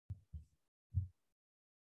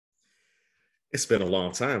It's been a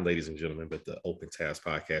long time, ladies and gentlemen, but the Open Task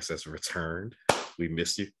Podcast has returned. We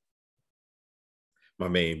missed you. My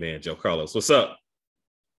main man, Joe Carlos. What's up?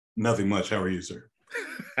 Nothing much. How are you, sir?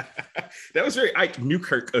 That was very Ike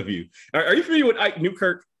Newkirk of you. Are you familiar with Ike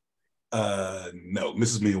Newkirk? No,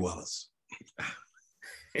 Mrs. Mia Wallace.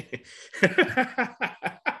 And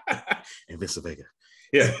Mr. Vega.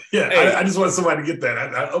 Yeah. Hey. I just want somebody to get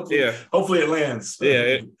that. Hopefully it lands.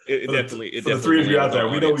 Yeah, it definitely. For the three of you out there,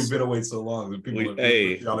 we know we've been away so long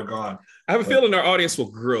that y'all are gone. I have a feeling our audience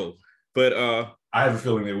will grow, but I have a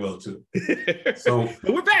feeling they will too. So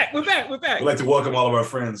but we're back. We'd like to welcome all of our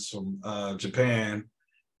friends from Japan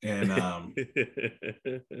and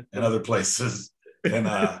other places. And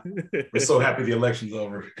we're so happy the election's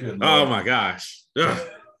over. Oh my gosh.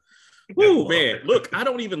 Woo, man. Look, I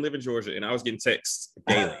don't even live in Georgia, and I was getting texts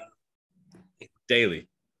daily.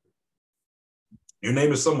 Your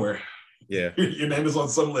name is somewhere. Yeah. Your name is on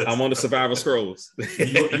some list. I'm on the survival scrolls.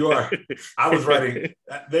 You are. I was writing.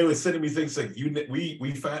 They were sending me things like,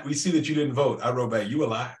 we see that you didn't vote. I wrote back, you a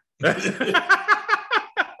lie.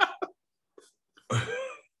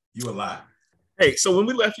 You a lie. Hey, so when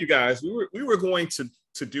we left you guys, we were going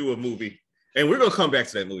to do a movie, and we're going to come back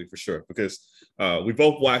to that movie for sure, because we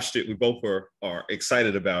both watched it. We both are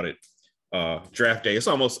excited about it. Draft day. It's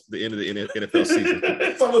almost the end of the NFL season.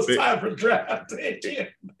 It's almost time for draft day.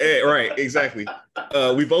 Right, exactly.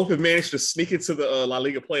 We both have managed to sneak into the La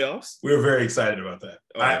Liga playoffs. We were very excited about that.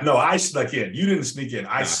 I snuck in. You didn't sneak in.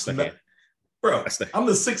 I snuck in. Bro, I'm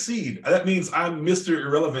the 6th seed. That means I'm Mr.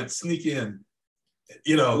 Irrelevant. Sneak in.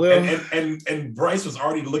 You know, well, and Bryce was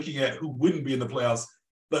already looking at who wouldn't be in the playoffs.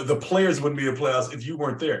 The players wouldn't be in the playoffs if you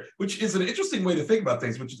weren't there, which is an interesting way to think about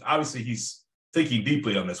things, which is obviously he's thinking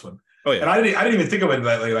deeply on this one. Oh, yeah. And I didn't even think of it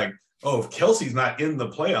like, oh, if Kelsey's not in the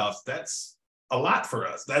playoffs, that's a lot for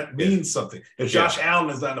us. That means something. If Josh Allen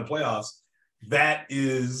is not in the playoffs, that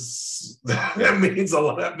means a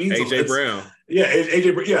lot. That means AJ Brown. Yeah,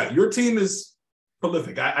 AJ Brown. Yeah, your team is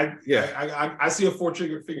prolific. I see a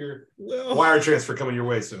 4-figure wire transfer coming your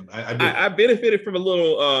way soon. I benefited from a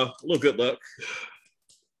little good luck.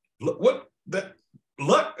 What that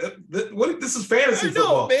luck? What this is fantasy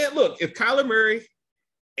football, man. Look, if Kyler Murray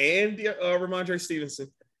and Ramondre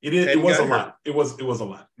Stevenson, it was a lot. It was a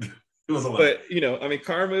lot. It was a lot. But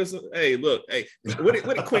karma is. Hey, look, hey, what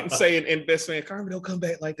did Quentin say in Best Man? Karma don't come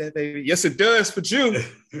back like that, baby. Yes, it does for June.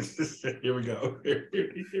 Here we go.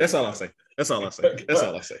 That's all I say. That's all I say.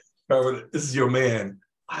 This is your man.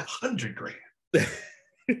 $500,000.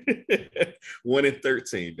 1 in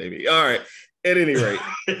 13, baby. All right. At any rate,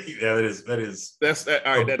 yeah, that's that.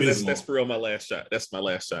 All right, that's for real. My last shot. That's my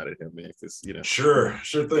last shot at him, man. Because sure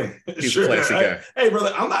thing. He's a classy guy. Hey,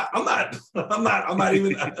 brother, I'm not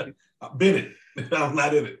even Bennett. I'm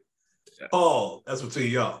not in it. Paul, that's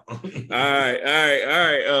between y'all. All right.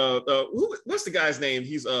 What's the guy's name?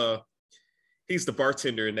 He's the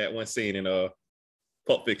bartender in that one scene in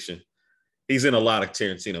Pulp Fiction. He's in a lot of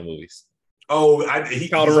Tarantino movies. Oh,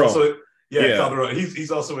 Calderon. Calderon. He's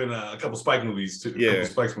also in a couple Spike movies too. Yeah,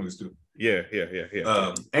 Spike movies too. Yeah.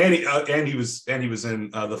 And he was in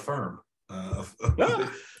The Firm.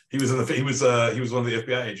 He was one of the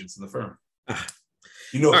FBI agents in The Firm. All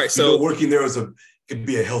right, so working there could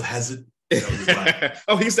be a health hazard.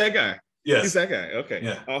 Oh, he's that guy. Yes, he's that guy. Okay.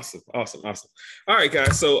 Yeah. Awesome. All right,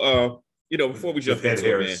 guys. So before we jump into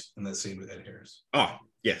Harris, it, man, in that scene with Ed Harris. Oh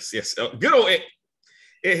yes. Good old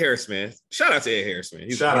Ed Harris, man. Shout out to Ed Harris, man.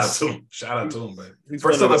 Shout out to him, man.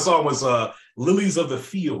 First time I saw him was Lilies of the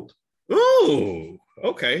Field. Ooh,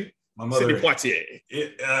 okay. My mother. Sidney Poitier.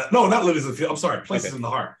 No, not Lilies of the Field. I'm sorry. Places in the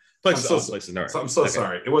Heart. Places in the Heart. I'm so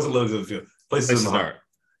sorry. It wasn't Lilies of the Field. Places in the Heart.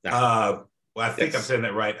 Nah. Well, I think I'm saying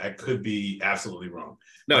that right. I could be absolutely wrong.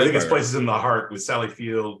 No, I think it's Places in the Heart with Sally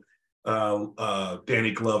Field,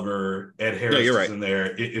 Danny Glover, Ed Harris is in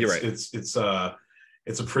there. You're right. It's a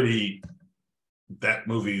pretty. That's a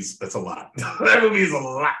lot. That movie is a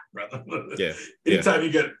lot, brother. Yeah. Anytime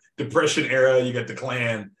you get Depression era, you get the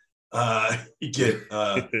Klan, you get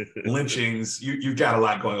lynchings. You've got a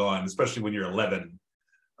lot going on, especially when you're 11,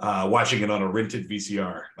 watching it on a rented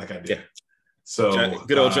VCR like I did. Yeah. So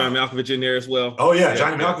good old John Malkovich in there as well. Oh yeah,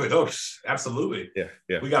 Johnny Malkovich. Oh, absolutely. Yeah.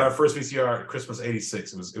 We got our first VCR Christmas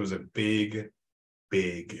 '86. It was a big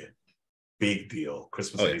deal.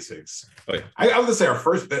 Christmas '86. Oh yeah. I was gonna say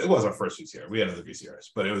it was our first VCR. We had other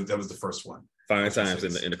VCRs, but that was the first one. Fine times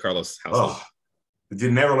in the Carlos household. Oh,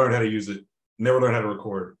 did never learn how to use it. Never learned how to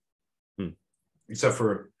record, except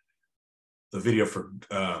for the video for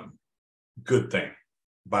 "Good Thing"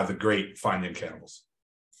 by the great Finding Cannibals.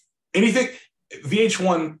 Anything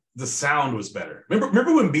VH1, the sound was better.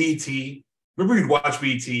 Remember when BET? Remember you'd watch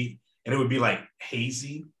BET and it would be like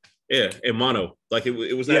hazy. Yeah, in mono. Like it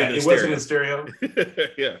was not even it wasn't in stereo.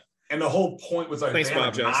 Yeah. And the whole point was like, Thanks, they had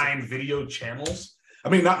Bob like Johnson. 9 video channels. I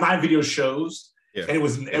mean, not 9 video shows. Yeah. And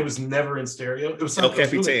it was never in stereo. It was El something.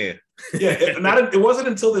 Capitan. It wasn't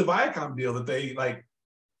until the Viacom deal that they like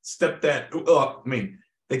stepped that. I mean,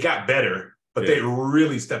 they got better, but they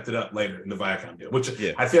really stepped it up later in the Viacom deal, which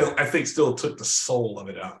I think still took the soul of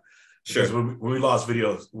it out. Sure. Because when we lost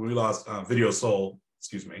Video Soul,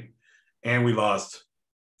 excuse me, and we lost,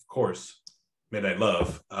 of course, Midnight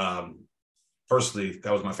Love. Personally,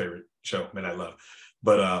 that was my favorite show, Midnight Love.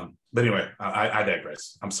 But anyway, I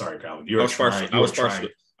digress. I'm sorry, Calvin. I was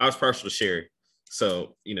partial to Sherry,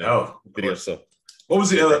 so Video Soul. What was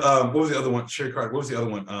the other one? Sherry Carter. What was the other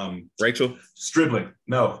one? Rachel Stribling.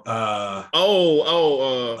 No.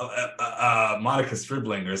 Monica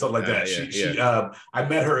Stribling or something like that. I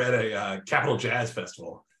met her at a Capitol Jazz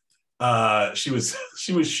Festival. She was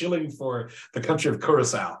shilling for the country of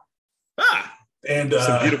Curacao. And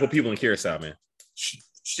some beautiful people in Curacao, man.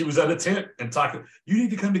 She was at a tent and talking. You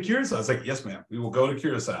need to come to Curacao. I was like, yes, ma'am. We will go to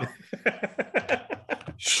Curacao.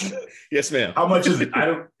 Yes, ma'am. How much is it?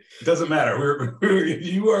 It doesn't matter.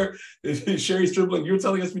 You are Sherry Stribling. You're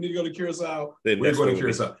telling us we need to go to Curacao. We're going to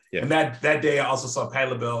Curacao. Yeah. And that day, I also saw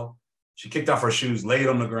Patti LaBelle. She kicked off her shoes, laid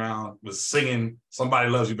on the ground, was singing "Somebody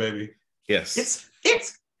Loves You, Baby." Yes.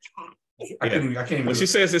 I can't even. When she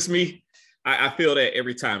says it's me, I feel that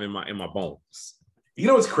every time in my bones. You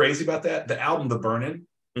know what's crazy about that? The album "The Burnin'"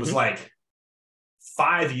 was like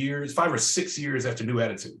 5 or 6 years after New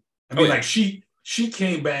Attitude. I mean, like she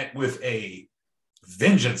came back with a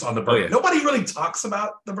vengeance on The Burnin'. Nobody really talks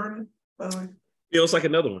about The Burnin', by the way. Feels like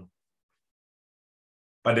another one.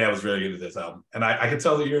 My dad was very into this album, and I could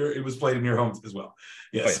tell that it was played in your home as well.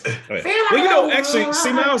 Yes. Well, actually,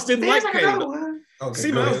 C. Miles didn't like Patty.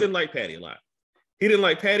 C. Miles didn't like Patty a lot. He didn't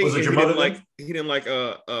like Patty. Was it your mother? He didn't like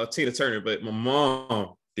Tina Turner, but my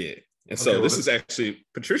mom did. And so this is actually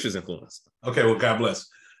Patricia's influence. Okay, well, God bless.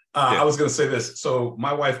 I was going to say this. So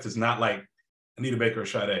my wife does not like Anita Baker or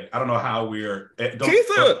Sade. I don't know how we're. Don't get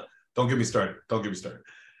me started. Don't get me started.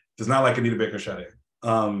 Does not like Anita Baker or Sade.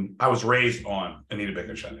 I was raised on Anita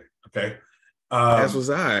Baker and Sade. Okay. As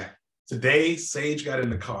was I. Today, Sage got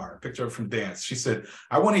in the car, picked her up from dance. She said,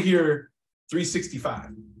 I want to hear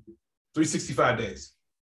 365. 365 days.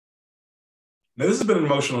 Now, this has been an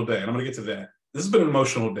emotional day, and I'm going to get to that. This has been an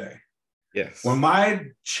emotional day. Yes. When my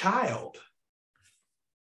child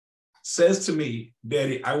says to me,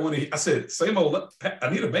 Daddy, I said, same old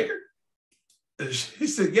Anita Baker? He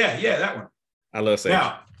said, yeah, that one. I love Sage.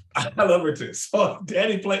 Now, I love her too. So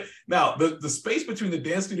Daddy played. Now, the space between the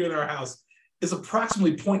dance studio and our house is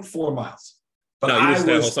approximately 0.4 miles. But no, you listened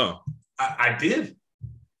to that whole song. I did.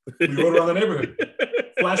 We rode around the neighborhood.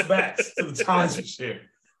 Flashbacks to the times we shared.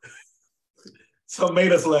 So it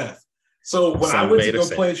made us laugh. So when I went to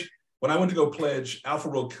go pledge Alpha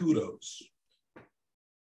Rho Kudos,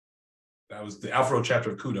 that was the Alpha Rho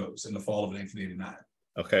chapter of Kudos in the fall of 1989.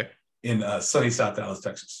 Okay. In sunny South Dallas,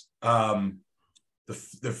 Texas.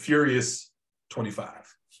 The Furious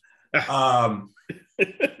 25.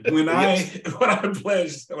 When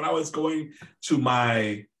I was going to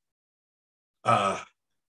my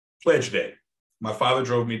pledge day, my father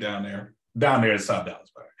drove me down there in South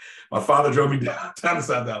Dallas. My father drove me down to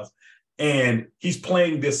South Dallas, and he's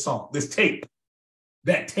playing this song,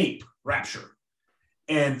 that tape, Rapture,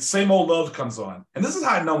 and Same Old Love comes on. And this is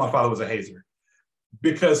how I know my father was a hazer,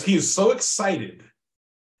 because he is so excited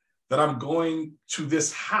that I'm going to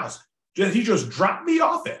this house. He just dropped me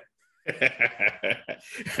off it.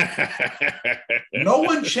 No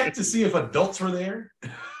one checked to see if adults were there.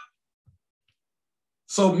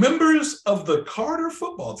 So members of the Carter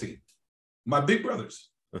football team, my big brothers,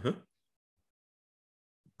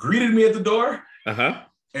 greeted me at the door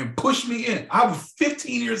and pushed me in. I was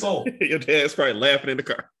 15 years old. Your dad's probably laughing in the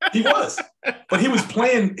car. He was. But he was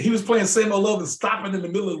playing Same Old Love and stopping in the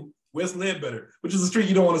middle of West Ledbetter, which is a street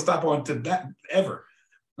you don't want to stop on to that ever.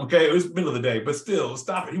 Okay, it was middle of the day, but still,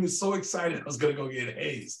 stop it. He was so excited I was gonna go get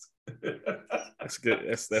hazed. That's good.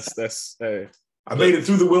 That's I made it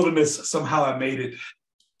through the wilderness. Somehow I made it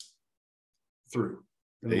through.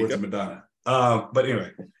 In the words of Madonna. But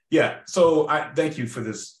anyway, yeah. So I thank you for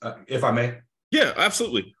this, if I may. Yeah,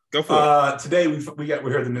 absolutely. Go for it. Today we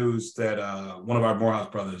heard the news that one of our Morehouse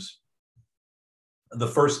brothers, the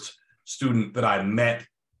first student that I met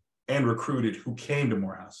and recruited who came to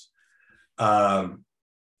Morehouse,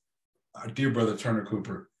 our dear brother Turner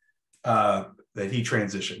Cooper, that he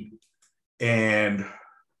transitioned, and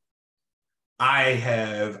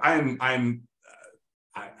I'm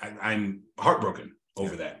heartbroken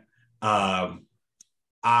over that.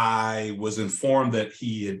 I was informed that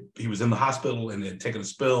he was in the hospital and had taken a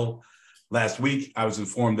spill last week. I was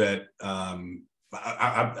informed that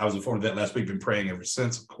I was informed that last week. Been praying ever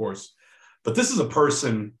since, of course. But this is a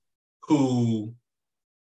person who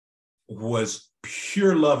was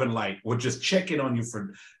pure love and light, would just check in on you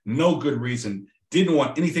for no good reason, didn't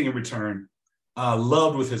want anything in return,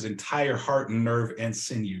 loved with his entire heart and nerve and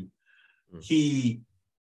sinew. He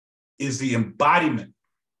is the embodiment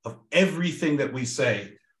of everything that we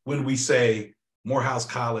say when we say Morehouse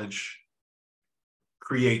College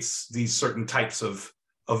creates these certain types of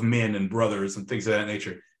men and brothers and things of that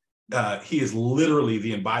nature. He is literally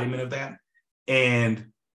the embodiment of that.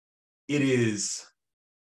 And it is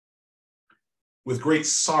with great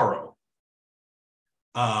sorrow.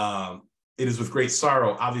 Obviously,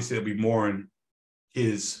 that we mourn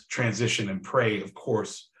his transition and pray, of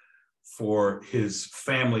course, for his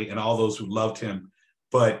family and all those who loved him.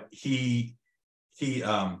 But I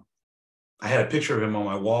had a picture of him on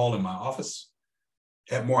my wall in my office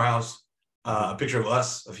at Morehouse, a picture of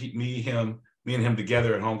us, of me and him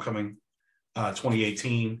together at homecoming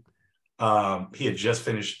 2018. He had just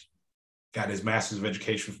finished, got his master's of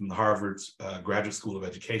education from the Harvard Graduate School of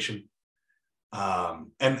Education.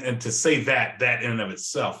 And to say that in and of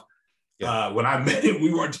itself, when I met him,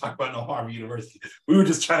 we weren't talking about no Harvard University. We were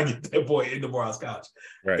just trying to get that boy into Morehouse College.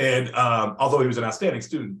 Right. And although he was an outstanding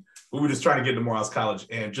student, we were just trying to get into Morehouse College.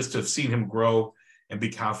 And just to have seen him grow and be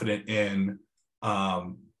confident in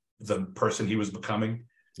the person he was becoming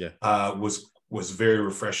was very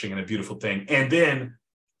refreshing and a beautiful thing. And then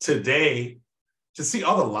today, to see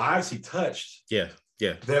all the lives he touched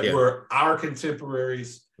that were our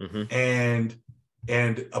contemporaries,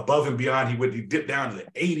 and above and beyond, he dipped down to the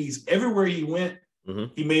 80s. Everywhere he went,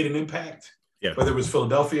 he made an impact, whether it was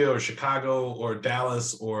Philadelphia or Chicago or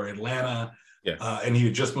Dallas or Atlanta, and he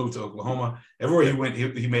had just moved to Oklahoma. Everywhere he went,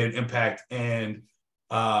 he made an impact. And,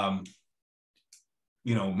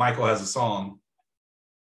 Michael has a song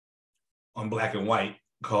on Black and White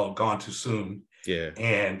called Gone Too Soon. Yeah.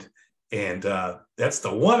 And that's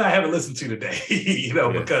the one I haven't listened to today,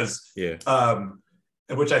 because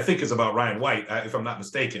and which I think is about Ryan White, if I'm not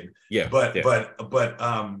mistaken. But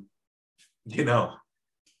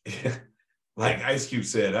like Ice Cube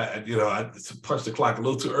said, I punched the clock a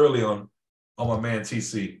little too early on my man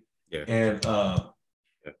TC. And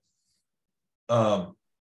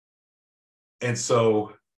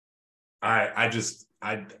so it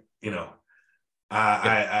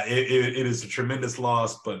is a tremendous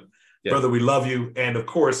loss, but brother, we love you. And of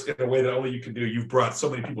course, in a way that only you can do, you've brought so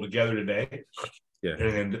many people together today.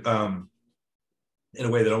 And in a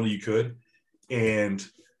way that only you could. And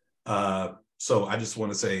so I just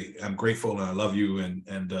want to say I'm grateful and I love you,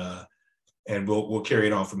 and we'll carry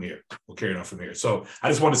it on from here. So I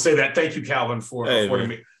just want to say that. Thank you, Calvin, for affording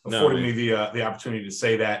me the opportunity to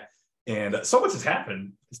say that. And so much has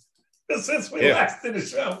happened since we last did the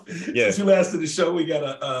show. Since we last did the show, we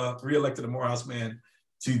got reelected a Morehouse man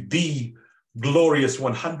to the glorious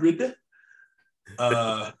 100.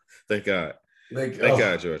 Thank God. Thank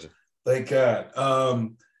God, Georgia. Thank God.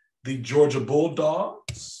 The Georgia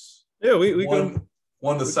Bulldogs. Yeah, we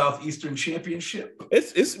won the Southeastern Championship.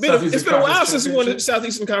 It's been a while since we won the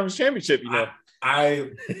Southeastern Conference Championship. It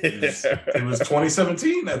was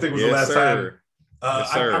 2017. I think was the last time.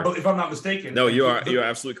 If I'm not mistaken. No, you're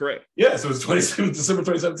absolutely correct. Yes, it was December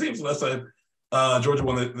 2017. So last time Georgia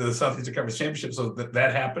won the Southeastern Conference Championship. So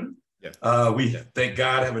that happened. We thank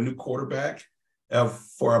God have a new quarterback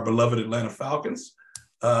for our beloved Atlanta Falcons.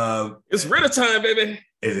 It's Ritter time, baby.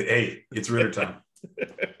 It's Ritter time.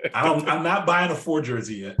 I'm not buying a 4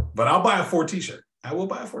 jersey yet, but I'll buy a 4 t-shirt. I will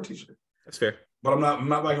buy a 4 t-shirt. That's fair. But I'm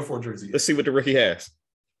not buying a 4 jersey yet. Let's see what the rookie has.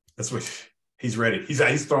 That's what he's ready.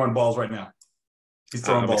 He's throwing balls right now. He's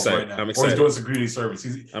throwing balls right now. I'm excited. Or he's doing some community service.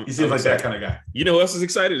 He seems like that kind of guy. You know who else is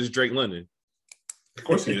excited? Is Drake London. Of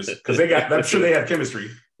course he is. Because I'm sure they have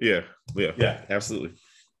chemistry. Yeah. Absolutely.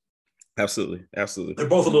 They're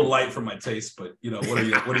both a little light for my taste, but what are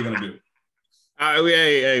you gonna do?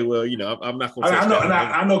 Well, I'm not gonna.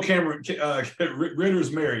 I know Cameron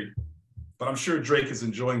Ritter's married, but I'm sure Drake is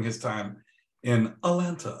enjoying his time in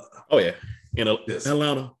Atlanta. Oh yeah,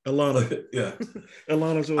 Atlanta. Yeah,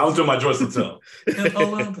 Atlanta. I was doing my Joyce Littell in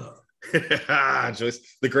Atlanta. Joyce,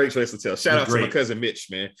 the great Joyce Littell. Shout out to my cousin Mitch,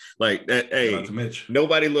 man. Like that. Hey,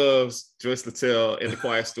 nobody loves Joyce Littell in the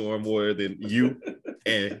Quiet Storm more than you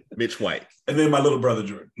and Mitch White. And then my little brother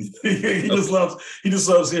Jordan. He just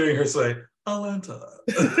loves hearing her say, Atlanta.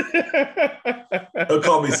 He'll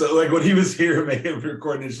call me so like when he was here making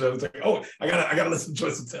recording his show. It's like, oh, I gotta listen to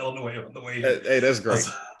Choice and Tell on the way. Hey, that's great.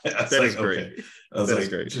 That is great. Okay. I was like,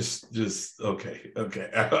 great. Just okay.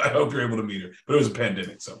 I hope you're able to meet her. But it was a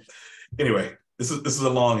pandemic, so anyway, this is a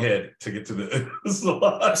long head to get to the. This is a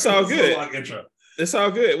long. It's all good. A long intro. It's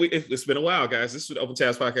all good. It's been a while, guys. This is what Open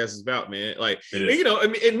Tabs Podcast is about, man. Like, and, you know, I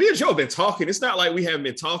mean, and me and Joe have been talking. It's not like we haven't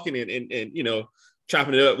been talking and you know,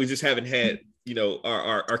 chopping it up. We just haven't had, you know,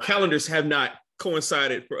 our calendars have not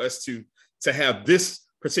coincided for us to have this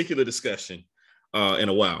particular discussion in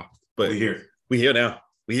a while. But we here now.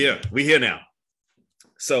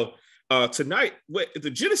 So tonight,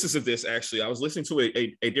 the genesis of this, actually, I was listening to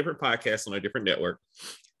a different podcast on a different network,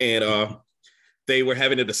 and they were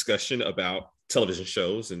having a discussion about television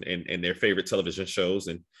shows and their favorite television shows.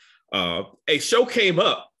 And a show came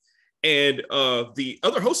up, and the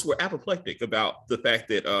other hosts were apoplectic about the fact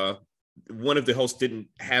that one of the hosts didn't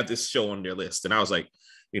have this show on their list. And I was like,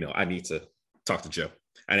 you know, I need to talk to Joe,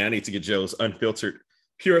 and I need to get Joe's unfiltered,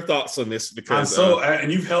 pure thoughts on this, because and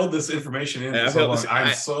you've held this information in so long.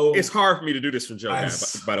 It's hard for me to do this from Joe,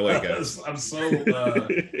 by the way, guys. I'm so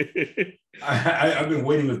I've been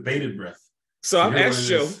waiting with bated breath. So I've asked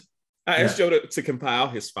Joe. I asked Joe to compile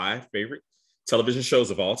his 5 favorite television shows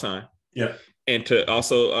of all time. Yeah. And to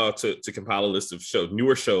also to compile a list of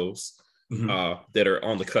newer shows that are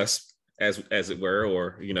on the cusp, as it were,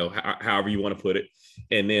 or, you know, however you want to put it.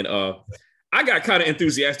 And then I got kind of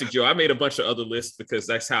enthusiastic, Joe. I made a bunch of other lists because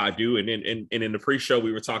that's how I do. And then in the pre-show,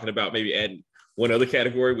 we were talking about maybe adding one other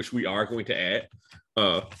category, which we are going to add.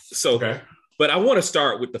 But I want to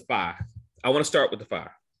start with the 5.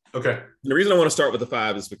 Okay. The reason I want to start with the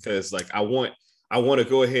 5 is because, like, I want to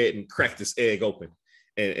go ahead and crack this egg open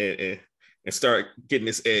and start getting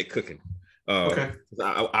this egg cooking. I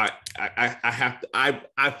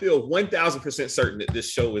feel 1,000% certain that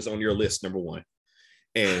this show is on your list, number 1.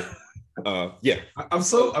 And I'm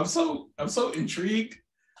so intrigued.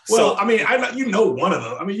 Well, I mean, you know one of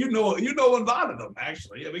them. I mean, you know a lot of them,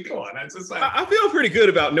 actually. I mean, come on. That's just like, I feel pretty good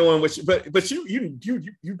about knowing which, but you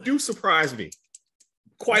do surprise me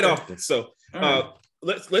quite often. So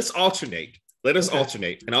let's alternate. Let us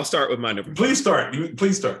alternate, and I'll start with my number. Please start.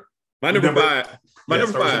 My number 5. My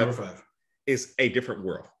number 5 is A Different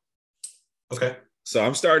World. Okay. So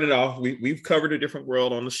I'm starting it off. We've covered A Different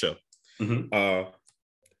World on the show.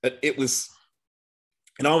 It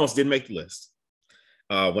almost didn't make the list.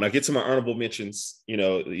 When I get to my honorable mentions, you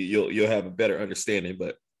know, you'll have a better understanding.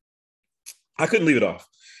 But I couldn't leave it off.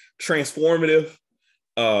 Transformative,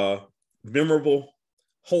 memorable,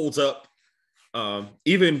 holds up.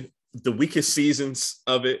 Even the weakest seasons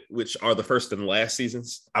of it, which are the first and last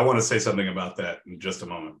seasons. I want to say something about that in just a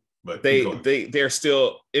moment, but they're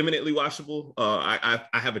still eminently watchable. I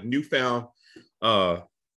have a newfound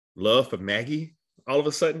love for Maggie all of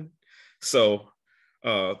a sudden. So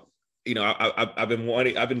you know, I've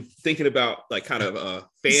been thinking about, like, kind of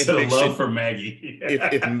fan fiction. Love for Maggie.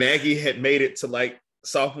 if Maggie had made it to, like,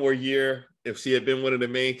 sophomore year, if she had been one of the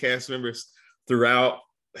main cast members throughout,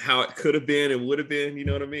 how it could have been and would have been, you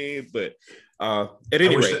know what I mean? But at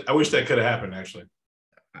any rate, I wish that could have happened, actually.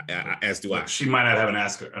 As do I. She might not have an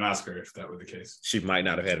Oscar if that were the case. She might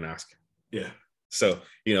not have had an Oscar. Yeah. So,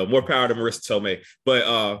 you know, more power to Marissa Tomei.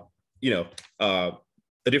 But you know, A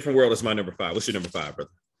Different World is my number 5. What's your number 5, brother?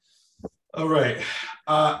 All right.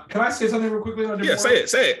 Can I say something real quickly? Yeah, say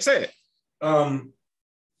it.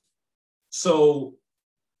 So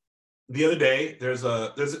the other day,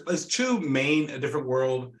 there's 2 main A Different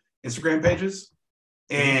World Instagram pages,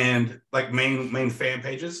 and like main fan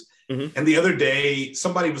pages. And the other day,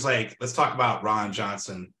 somebody was like, "Let's talk about Ron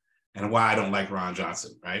Johnson and why I don't like Ron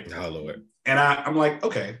Johnson." Right? Oh, Lord. And I'm like,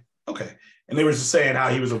 okay. And they were just saying how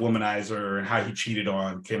he was a womanizer and how he cheated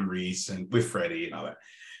on Kim Reese and with Freddie and all that.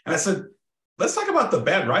 And I said, let's talk about the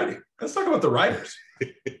bad writing. Let's talk about the writers.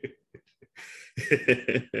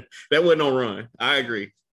 That wasn't on Ron. I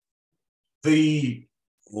agree. The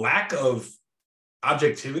lack of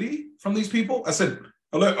objectivity from these people. I said,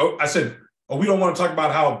 we don't want to talk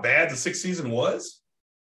about how bad the 6th season was.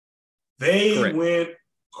 They went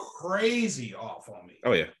crazy off on me.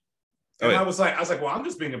 Oh, yeah. I was like, well, I'm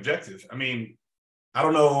just being objective. I mean, I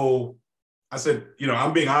don't know. I said, you know,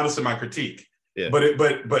 I'm being honest in my critique. Yeah.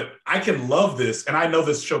 But I can love this, and I know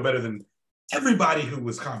this show better than everybody who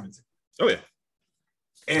was commenting. Oh, yeah.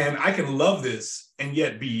 And I can love this and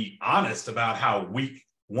yet be honest about how weak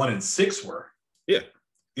 1 and 6 were. Yeah.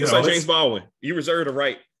 It's like James Baldwin. You reserve the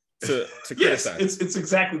right to criticize. Yes, it's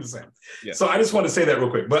exactly the same. Yeah. So I just want to say that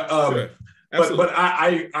real quick. But sure. I thought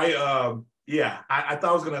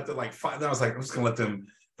I was gonna have to, like, find. I was like, I'm just gonna let them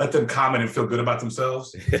let them comment and feel good about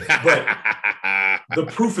themselves. But the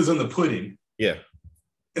proof is in the pudding. Yeah.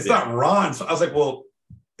 It's not Ron. So I was like, well,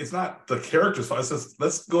 it's not the characters' fault. It says,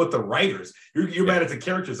 let's go at the writers. You're mad at the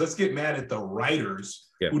characters. Let's get mad at the writers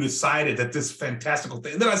who decided that this fantastical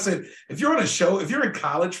thing. And then I said, if you're on a show, if you're in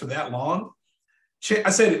college for that long, I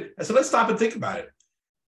said, let's stop and think about it.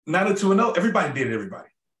 90210, everybody dated everybody.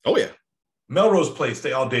 Oh, yeah. Melrose Place,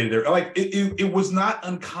 they all dated everybody. Like, it was not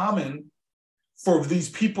uncommon for these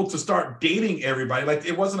people to start dating everybody. Like,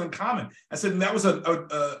 it wasn't uncommon. I said, and that was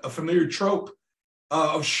a familiar trope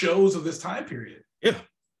of shows of this time period. Yeah.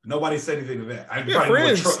 Nobody said anything to that.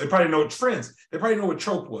 They probably know what Friends. They probably know what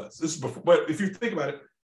trope was. This is before, but if you think about it,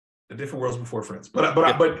 The Different Worlds before Friends. But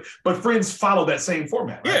Friends followed that same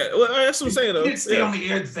format. Right? Yeah, well, that's what I'm saying. Though, it stay on the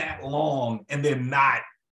air that long, and then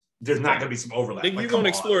there's not going to be some overlap. You're going to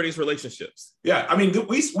explore these relationships. Yeah, I mean,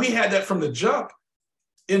 we had that from the jump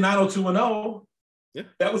in 90210. Yeah,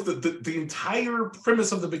 that was the entire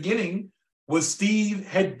premise of the beginning. Was Steve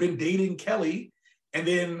had been dating Kelly, and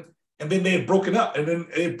then they had broken up, and then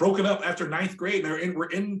they had broken up after 9th grade. And we're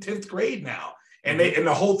in 10th grade now, and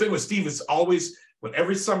the whole thing with Steve is always when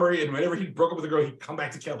every summer and whenever he broke up with a girl, he'd come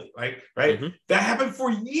back to Kelly, right? Mm-hmm. That happened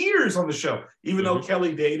for years on the show, even though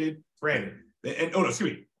Kelly dated Brandon. And excuse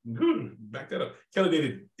me, back that up. Kelly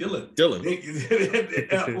dated Dylan.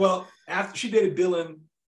 Well, after she dated Dylan.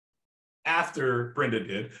 After Brenda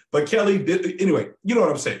did, but Kelly did anyway. You know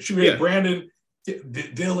what I'm saying? She dated Brandon,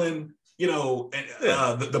 Dylan. You know, and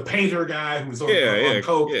the painter guy who was on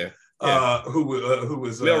coke. Who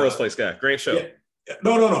was Melrose Place guy. Great show. Yeah.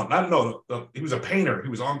 No. He was a painter. He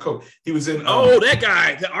was on coke. He was in. That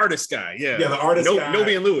guy, the artist guy. Yeah, the artist guy.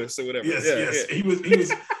 Noby and Lewis or whatever. Yes. He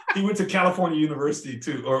went to California University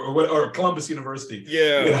too, or Columbus University.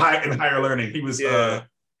 Yeah, in higher learning. He was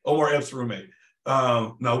Omar Epps' roommate.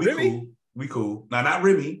 No, we cool. No, not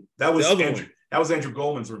Remy. That was Andrew. One. That was Andrew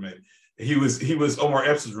Goldman's roommate. He was Omar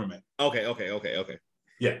Epps' roommate. Okay.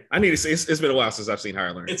 Yeah, I need to see. It's been a while since I've seen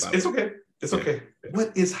Higher Learning. It's okay. It's okay.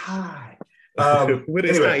 What is high? What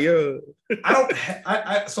is high? Yo, I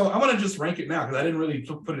don't. So I'm gonna just rank it now because I didn't really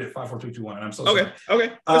put it at 5, 4, 3, 2, 1. And I'm so sorry.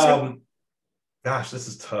 Okay. Gosh, this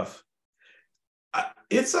is tough.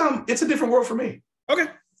 It's a different world for me. Okay.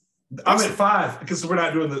 I'm at 5 because we're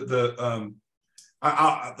not doing the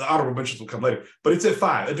honorable mentions will come later, but it's at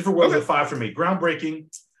 5. A Different World is at 5 for me. Groundbreaking.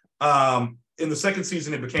 In the second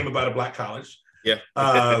season, it became about a Black college. Yeah.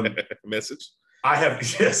 Message. I have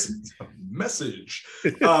message.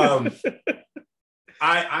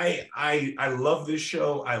 I love this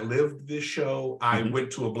show. I lived this show. I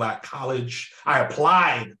went to a Black college. I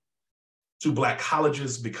applied to Black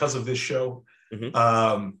colleges because of this show,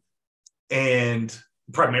 and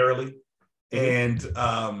primarily. And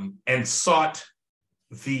sought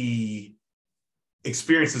the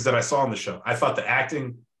experiences that I saw on the show. I thought the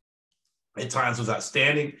acting at times was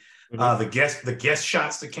outstanding. The guest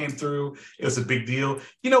shots that came through, it was a big deal.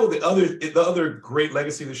 You know, the other great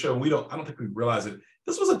legacy of the show, I don't think we realize it.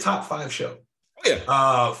 This was a top 5 show.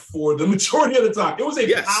 For the majority of the time. It was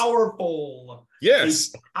a powerful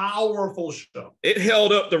show. It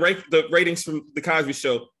held up the ratings from the Cosby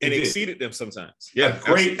Show and exceeded them sometimes. Yeah,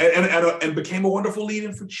 great, and became a wonderful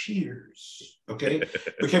lead-in for Cheers. Okay,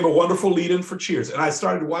 became a wonderful lead-in for Cheers, and I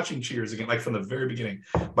started watching Cheers again, like from the very beginning.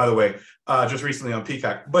 By the way, just recently on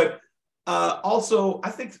Peacock. But also, I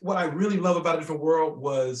think what I really love about A Different World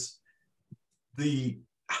was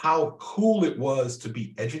how cool it was to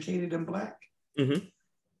be educated in Black.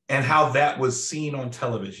 And how that was seen on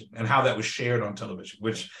television and how that was shared on television,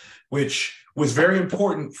 which was very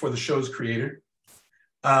important for the show's creator,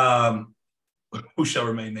 who shall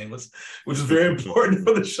remain nameless, which is very important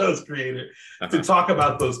for the show's creator to talk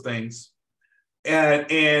about those things. And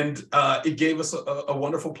it gave us a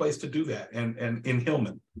wonderful place to do that and in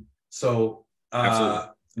Hillman. So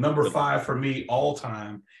number 5 for me all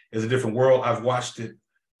time is A Different World. I've watched it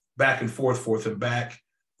back and forth and back,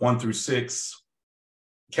 1 through 6.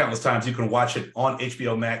 Countless times. You can watch it on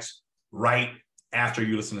HBO Max right after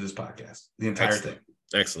you listen to this podcast. The entire thing.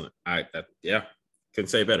 Excellent. Couldn't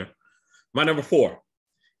say better. My number 4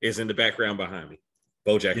 is in the background behind me.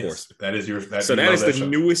 BoJack Horseman. That is yours. So that is the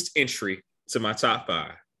newest entry to my top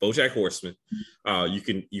 5. BoJack Horseman. You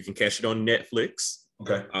can catch it on Netflix.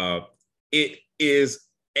 Okay. It is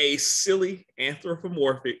a silly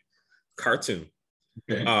anthropomorphic cartoon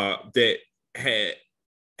that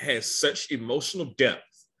has such emotional depth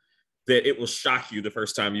that it will shock you the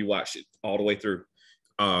first time you watch it all the way through,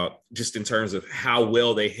 just in terms of how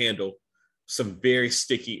well they handle some very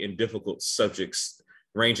sticky and difficult subjects,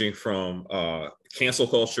 ranging from cancel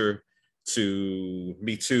culture to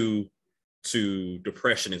Me Too to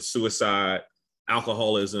depression and suicide,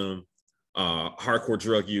 alcoholism, hardcore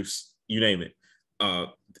drug use, you name it.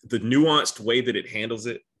 The nuanced way that it handles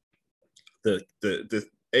it,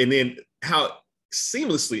 and then how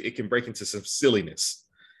seamlessly it can break into some silliness,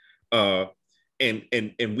 and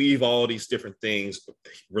weave all these different things,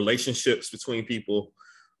 relationships between people.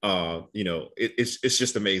 It's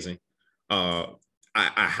just amazing. I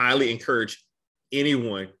highly encourage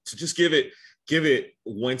anyone to just give it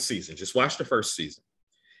one season. Just watch the first season.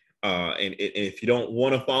 And if you don't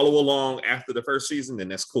want to follow along after the first season, then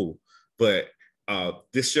that's cool. But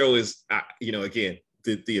this show is, again,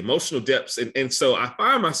 the emotional depths. And so I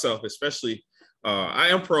find myself, especially, I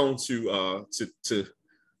am prone to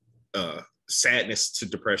sadness, to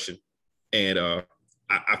depression. And I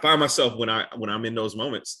find myself when I'm in those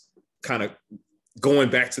moments, kind of going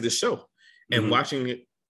back to this show and watching it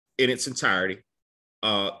in its entirety.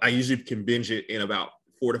 I usually can binge it in about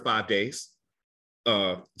 4 to 5 days.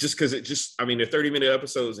 Just because they're 30-minute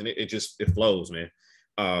episodes and it flows, man.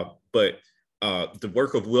 But the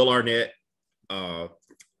work of Will Arnett,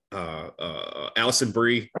 Alison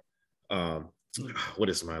Brie, what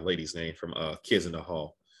is my lady's name from Kids in the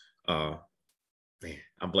Hall? Man,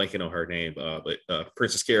 I'm blanking on her name, but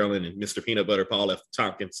Princess Carolyn and Mr. Peanut Butter, Paul F.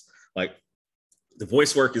 Tompkins. Like, the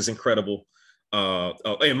voice work is incredible.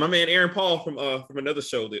 And my man Aaron Paul from another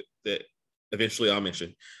show that eventually I'll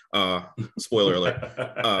mention. Spoiler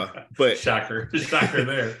alert. But shocker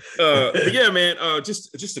there. But yeah, man,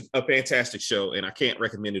 just a fantastic show, and I can't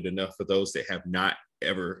recommend it enough for those that have not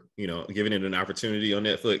ever, given it an opportunity on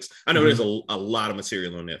Netflix. I know there's a lot of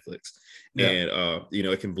material on Netflix, and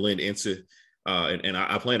it can blend into. And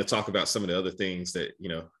I plan to talk about some of the other things that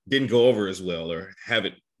didn't go over as well or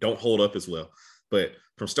don't hold up as well. But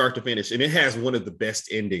from start to finish, and it has one of the best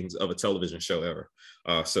endings of a television show ever.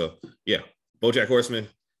 So yeah, BoJack Horseman,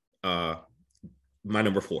 my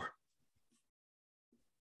number 4.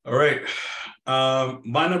 All right,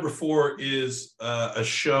 my number 4 is a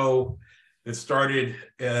show that started,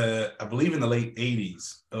 I believe, in the late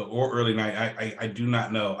 '80s or early '90s. I do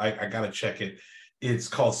not know. I gotta check it. It's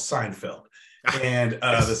called Seinfeld, and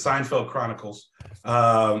the Seinfeld Chronicles.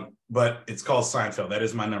 But it's called Seinfeld. That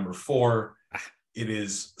is my number 4. It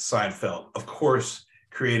is Seinfeld, of course,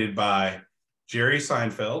 created by Jerry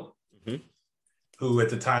Seinfeld, who at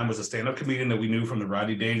the time was a stand-up comedian that we knew from the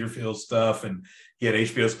Rodney Dangerfield stuff, and he had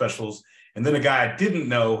HBO specials. And then a guy I didn't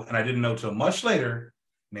know, and I didn't know till much later,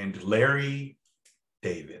 named Larry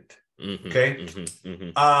David. Okay.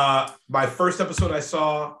 My first episode I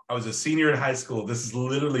saw, I was a senior in high school. This is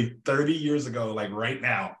literally 30 years ago, like right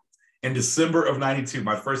now, in December of '92.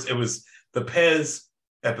 It was the Pez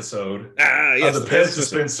episode. Yes, the Pez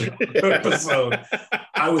dispenser episode.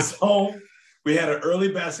 I was home. We had an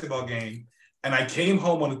early basketball game, and I came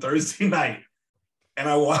home on a Thursday night, and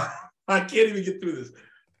I can't even get through this.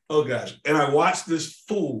 Oh gosh. And I watched this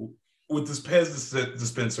fool with this Pez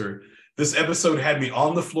dispenser. This episode had me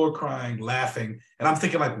on the floor crying, laughing, and I'm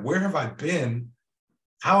thinking, like, where have I been?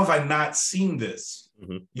 How have I not seen this?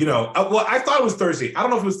 I thought it was Thursday. I don't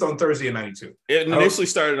know if it was on Thursday in '92. It initially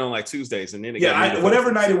started on like Tuesdays, and then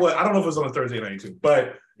whatever night it was. I don't know if it was on a Thursday in '92,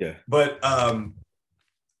 but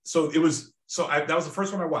so it was. So that was the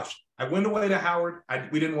first one I watched. I went away to Howard.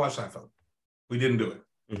 We didn't watch Seinfeld. We didn't do it.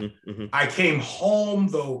 I came home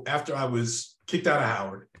though after I was kicked out of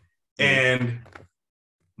Howard, and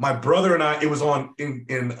my brother and I. It was on in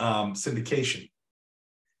syndication,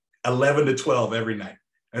 11 to 12 every night.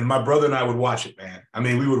 And my brother and I would watch it, man. I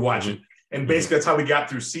mean, we would watch it. And basically that's how we got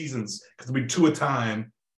through seasons, because we'd 2 a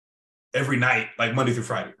time every night, like Monday through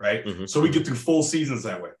Friday, right? So we get through full seasons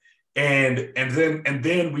that way. And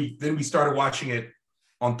then we started watching it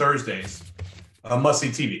on Thursdays,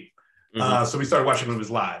 must-see TV. So we started watching when it was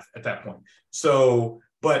live at that point. So,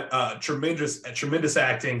 but tremendous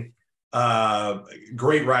acting,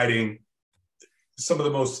 great writing, some of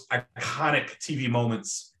the most iconic TV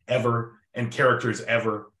moments ever and characters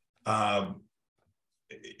ever.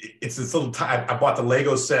 It's this little time. I bought the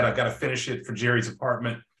Lego set. I've got to finish it for Jerry's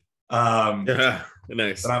apartment. Nice.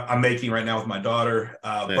 That I'm making right now with my daughter.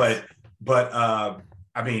 Nice. But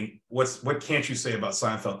I mean, what can't you say about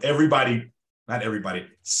Seinfeld? Not everybody,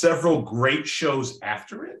 several great shows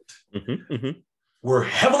after it were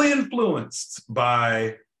heavily influenced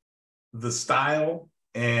by the style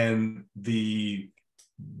and the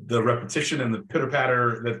repetition and the pitter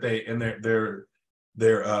patter that they and their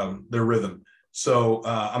rhythm. So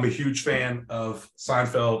I'm a huge fan of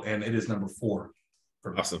Seinfeld, and it is number 4.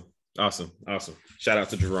 Awesome. Shout out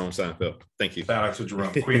to Jerome Seinfeld. Thank you. Shout out to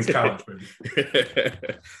Jerome, Queens College, baby.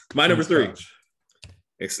 My number 3.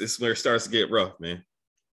 It's where it starts to get rough, man.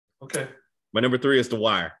 Okay. My number 3 is The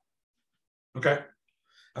Wire. Okay,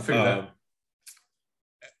 I figured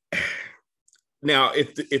that. Now,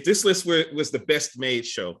 if this list was the best made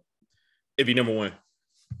show, it'd be number 1,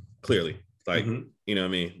 clearly. Like, you know what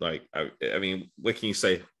I mean? Like, I mean, what can you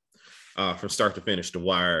say? From start to finish, The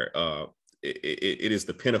Wire, it is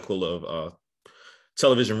the pinnacle of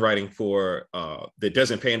television writing for that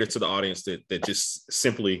doesn't pander to the audience, that just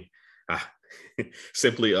simply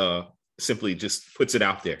just puts it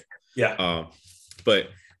out there. Yeah. But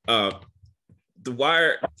The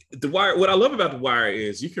Wire, what I love about The Wire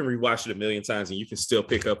is you can rewatch it a million times and you can still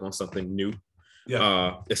pick up on something new.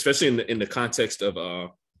 Yeah. Especially in the context of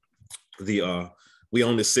the We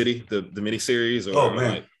Own This City, the miniseries, or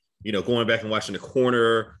like, you know, going back and watching The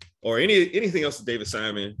Corner, or anything else that David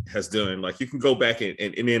Simon has done. Like, you can go back and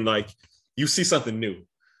then, like, you see something new,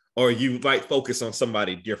 or you might focus on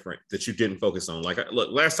somebody different that you didn't focus on. Like,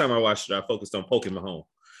 look, last time I watched it, I focused on Poking Mahone,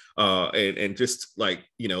 and just, like,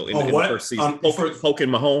 you know, in the first season,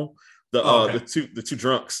 Poking Mahone, the two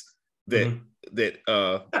drunks that you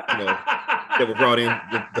know, that were brought in,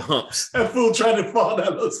 the humps. That fool tried to fall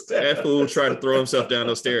down those stairs. That fool tried to throw himself down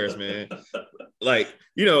those stairs, man. Like,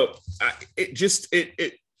 you know,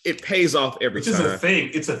 it pays off every time.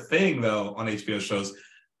 It's a thing though on HBO shows.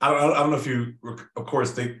 I don't know if you, of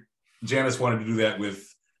course, Janice wanted to do that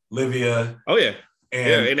with Livia. Oh yeah,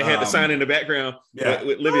 and they had the sign in the background. Yeah,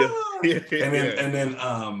 with Livia. And then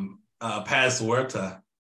Paz Huerta,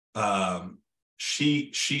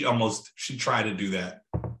 she tried to do that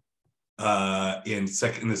in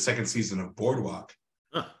the second season of Boardwalk.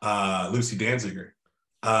 Lucy Danziger,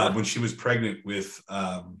 when she was pregnant with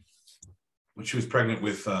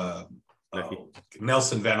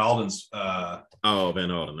Nelson Van Alden's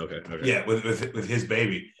Van Alden, okay. Yeah, with his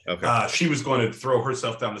baby. Okay. She was going to throw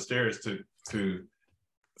herself down the stairs to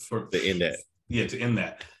end that. Yeah, to end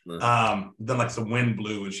that. Then, like, some wind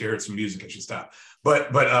blew and she heard some music and she stopped.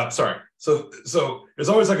 But sorry. So there's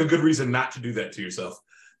always, like, a good reason not to do that to yourself.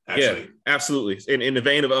 Actually. Yeah, absolutely. In the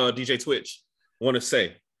vein of DJ Twitch, I want to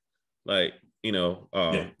say, like, you know,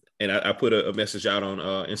 and I put a message out on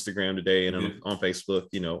Instagram today and on Facebook.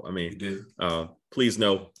 You know, I mean, please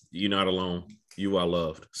know you're not alone. You are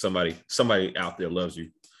loved. Somebody out there loves you.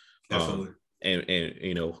 Absolutely. And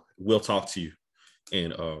you know, we'll talk to you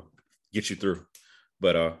and get you through.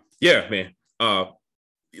 But yeah, man,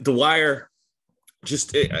 The Wire,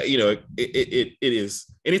 just you know, it is.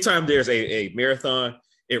 Anytime there's a marathon,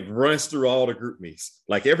 it runs through all the group me's.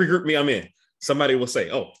 Like, every group me I'm in, somebody will say,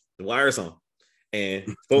 "Oh, The Wire's on,"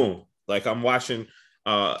 and boom, like, I'm watching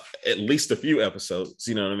at least a few episodes.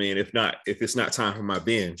 You know what I mean? If it's not time for my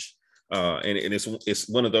binge, and it's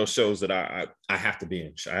one of those shows that I have to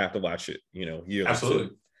binge. I have to watch it. You know, yearly.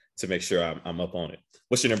 Absolutely. To make sure I'm up on it.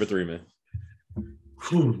 What's your number 3, man?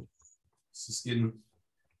 It's just getting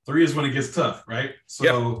 3 is when it gets tough, right?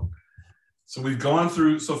 So we've gone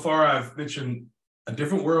through, so far I've mentioned A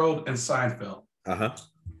Different World and Seinfeld.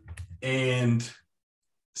 And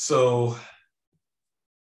so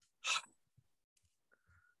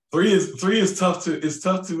 3 is tough to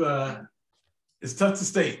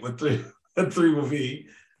state what 3 will be,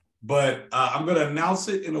 but I'm going to announce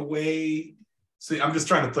it in a way. See, I'm just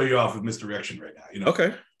trying to throw you off with misdirection right now, you know?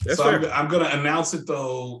 Okay. That's so fair. I'm going to announce it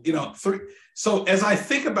though, you know, 3. So as I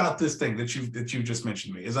think about this thing that you just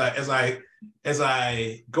mentioned to me, as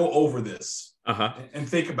I go over this and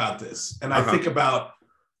think about this, and I think about,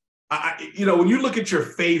 you know, when you look at your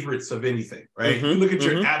favorites of anything, right? You look at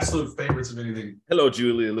your absolute favorites of anything. Hello,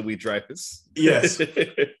 Julia Louis-Dreyfus. Yes.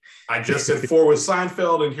 I just said 4 with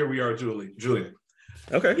Seinfeld, and here we are, Julia.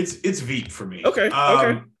 Okay. It's Veep for me. Okay.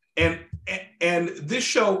 And this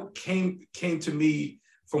show came to me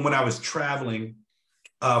from when I was traveling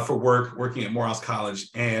for work, working at Morehouse College,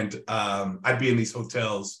 and I'd be in these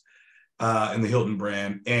hotels in the Hilton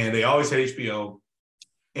brand, and they always had HBO,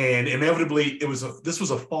 and inevitably this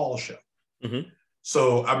was a fall show.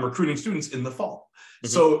 So I'm recruiting students in the fall.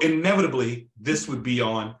 So inevitably this would be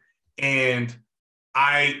on, and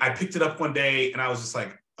I picked it up one day and I was just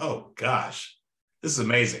like, oh gosh, this is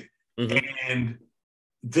amazing. And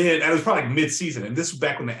then it was probably like mid-season, and this was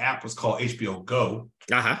back when the app was called HBO Go.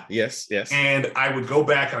 Yes. And I would go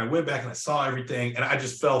back, and I went back and I saw everything, and I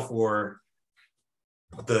just fell for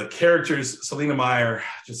the characters. Selena Meyer,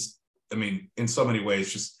 just, I mean, in so many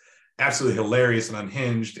ways, just absolutely hilarious and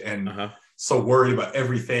unhinged, and so worried about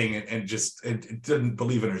everything, and just didn't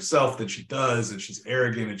believe in herself that she does, and she's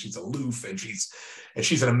arrogant, and she's aloof, and she's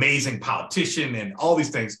an amazing politician, and all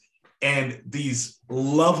these things, and these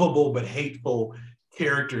lovable but hateful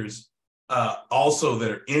characters also that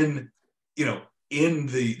are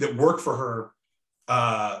that work for her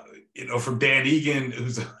from Dan Egan,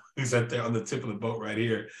 who's up there on the tip of the boat right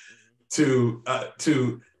here, to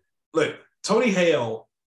look, Tony Hale.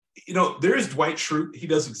 There is Dwight Schrute. He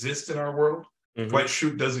does exist in our world. Mm-hmm. Dwight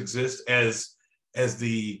Schrute does exist as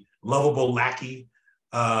the lovable lackey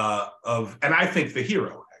and I think the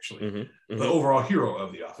hero, actually, mm-hmm. Mm-hmm. the overall hero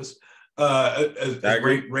of The Office, as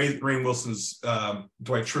Rainn Wilson's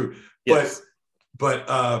Dwight Schrute. Yes. But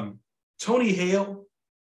Tony Hale,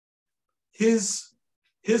 his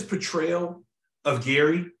portrayal of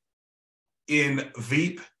Gary in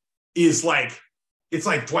Veep is it's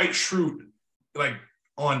like Dwight Schrute, like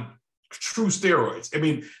on true steroids. I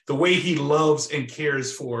mean, the way he loves and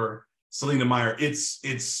cares for Selena Meyer,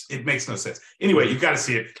 it makes no sense. Anyway, you got to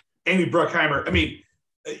see it. Amy Bruckheimer. I mean,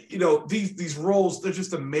 these roles, they're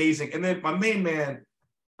just amazing. And then my main man,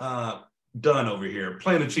 Dunn over here,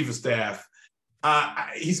 playing the chief of staff.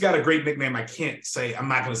 He's got a great nickname. I'm not going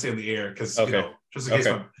to say on the air because just in case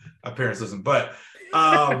my parents listen. But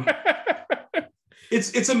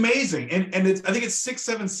it's amazing, and I think it's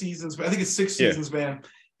 6-7 seasons, but I think it's 6 seasons, man.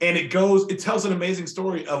 And it tells an amazing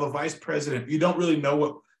story of a vice president. You don't really know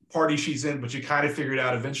what party she's in, but you kind of figure it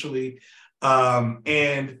out eventually.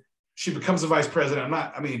 And she becomes a vice president.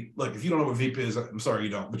 Look, if you don't know what Veep is, I'm sorry you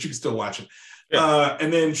don't, but you can still watch it. Yeah.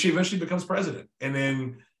 And then she eventually becomes president, and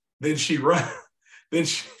then she runs. Then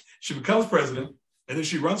she becomes president, and then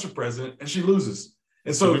she runs for president, and she loses.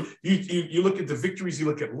 And so mm-hmm. you look at the victories, you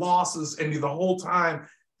look at losses, and the whole time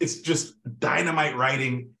it's just dynamite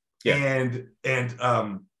writing. Yeah. And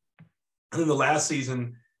then the last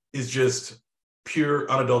season is just pure,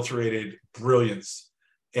 unadulterated brilliance,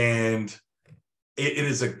 and it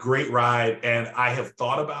is a great ride. And I have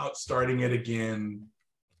thought about starting it again.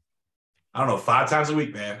 I don't know, 5 times a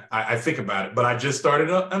week, man. I think about it, but I just started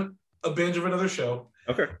a binge of another show.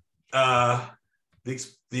 Okay.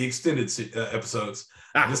 The extended episodes.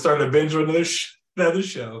 I just started a binge of another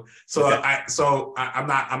show. So I'm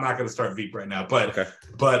not going to start Veep right now, but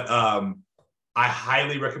I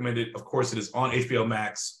highly recommend it. Of course, it is on HBO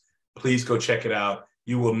Max. Please go check it out.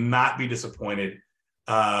 You will not be disappointed,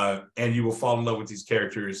 and you will fall in love with these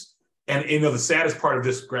characters. And the saddest part of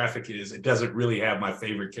this graphic is it doesn't really have my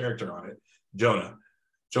favorite character on it, Jonah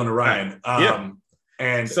Ryan.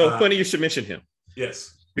 And so funny you should mention him.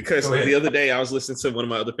 Yes. Because the other day I was listening to one of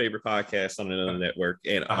my other favorite podcasts on another network,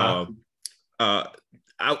 and I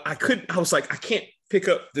was like, I can't pick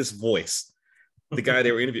up this voice, the guy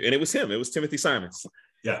they were interviewing, and it was him. It was Timothy Simons.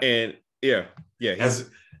 Yeah. And yeah.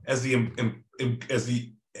 As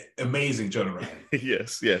the amazing Jonah Ryan.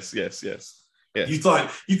 Yes. You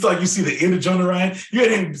thought you see the end of Jonah Ryan? You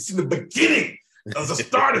hadn't even seen the beginning of the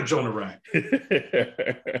start of Jonah Ryan.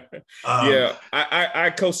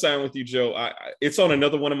 I co-sign with you, Joe. It's on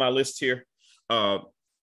another one of my lists here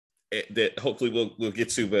that hopefully we'll get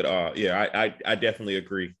to. But I definitely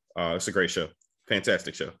agree. It's a great show.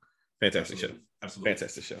 Fantastic show. Absolutely.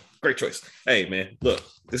 Fantastic show. Great choice. Hey, man, look,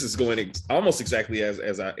 this is going almost exactly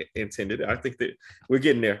as I intended. I think that we're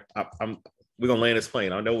getting there. We're going to land this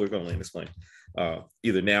plane. I know we're going to land this plane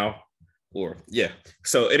either now or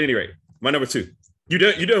So at any rate, my number 2. You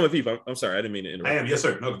done with Veep? I'm sorry, I didn't mean to interrupt. I am. Yes,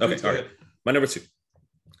 sir. No, okay. All right. My number 2.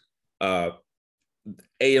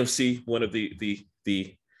 AMC, one of the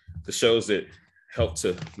shows that helped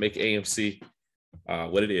to make AMC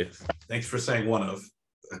what it is. Thanks for saying one of.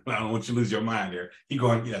 I don't want you to lose your mind here. Keep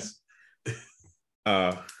going. Yes.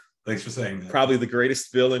 Thanks for saying that. Probably the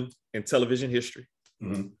greatest villain in television history.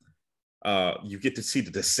 Mm-hmm. You get to see the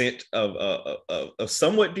descent of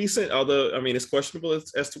somewhat decent, although it's questionable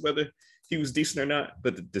as to whether he was decent or not.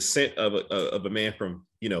 But the descent of a man from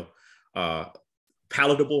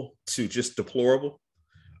palatable to just deplorable.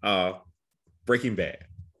 Breaking Bad.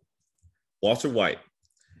 Walter White.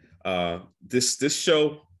 This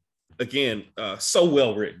show. Again, so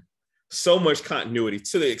well written, so much continuity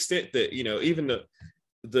to the extent that even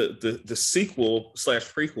the sequel /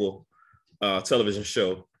 prequel television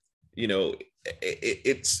show,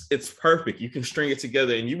 it's perfect. You can string it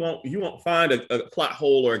together, and you won't find a plot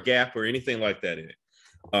hole or a gap or anything like that in it.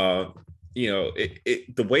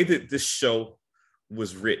 The way that this show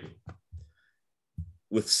was written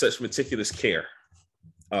with such meticulous care,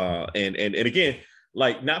 and again.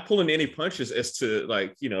 Like not pulling any punches as to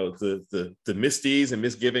the misdeeds and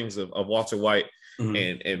misgivings of Walter White,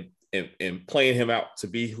 mm-hmm. and playing him out to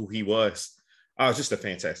be who he was. Just a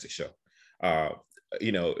fantastic show. I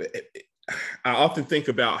often think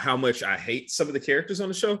about how much I hate some of the characters on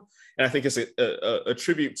the show, and I think it's a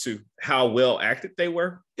tribute to how well acted they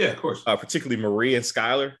were. Yeah, of course. Particularly Marie and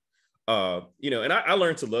Skylar. And I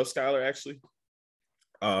learned to love Skylar actually.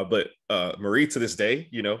 But Marie, to this day,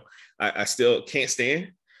 you know, I still can't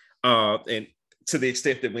stand. And to the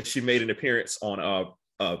extent that when she made an appearance on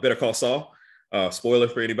Better Call Saul, spoiler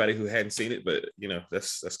for anybody who hadn't seen it, but you know,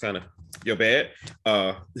 that's kind of your bad.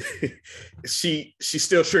 She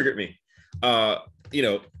still triggered me. You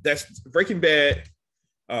know, that's Breaking Bad.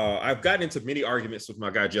 I've gotten into many arguments with my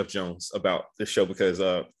guy Jeff Jones about this show because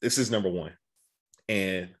this is number one,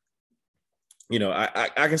 and you know,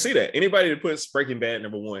 I can see that anybody that puts Breaking Bad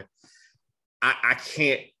number one, I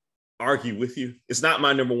can't argue with you. It's not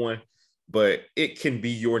my number one, but it can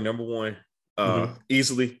be your number one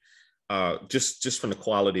easily. Just from the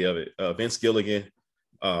quality of it. Vince Gilligan,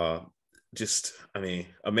 just, I mean,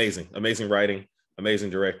 amazing writing, amazing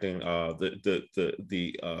directing.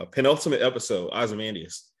 The penultimate episode,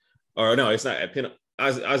 Ozymandias, or no, it's not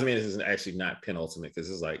Ozymandias isn't actually not penultimate because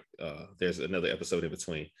it's like there's another episode in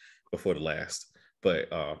between before the last, but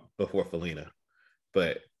before Felina,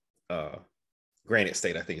 but Granite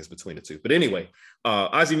State I think is between the two. But anyway,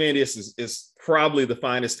 Ozymandias is probably the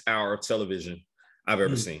finest hour of television I've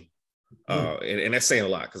ever seen. And that's saying a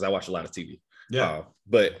lot because I watch a lot of TV. Yeah.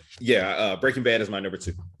 But yeah, Breaking Bad is my number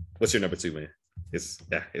two. What's your number two, man? Is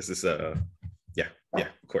this of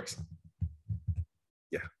course.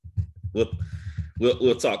 Yeah.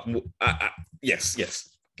 We'll talk. Yes.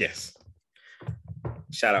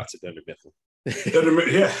 Shout out to Dunder Mifflin. Dunder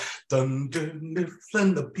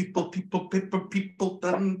Mifflin, the people,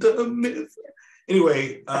 Dunder Mifflin.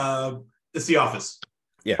 Anyway, it's The Office.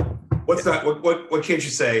 Yeah. What's that? What can't you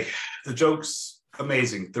say? The jokes,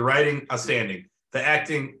 amazing. The writing, outstanding. The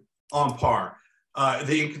acting, on par.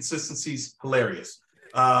 The inconsistencies, hilarious.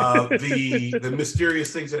 The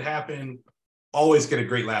mysterious things that happen, always get a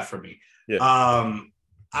great laugh from me. Yeah.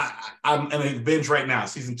 I'm in a binge right now.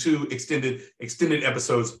 Season 2, extended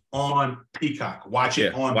episodes on Peacock. Watch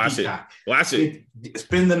it on Peacock. Watch it.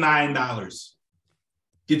 Spend the $9.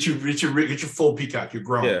 Get your full Peacock. You're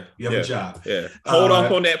grown. Yeah, you have a job. Yeah. Hold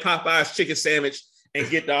on that Popeye's chicken sandwich and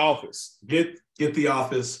get The Office. Get The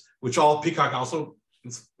Office, which all Peacock also.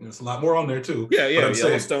 It's a lot more on there too. Yeah.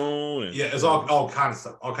 Yellowstone. It's all kind of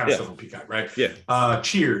stuff. All kind of stuff on Peacock, right? Yeah.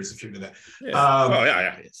 Cheers, if you're into that.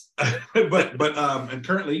 Yeah. Yes. but and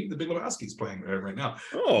currently The Big Lebowski is playing right now.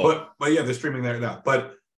 Oh. But yeah, they're streaming there now.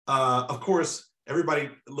 But of course, everybody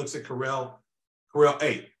looks at Carell.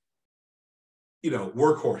 Hey, you know,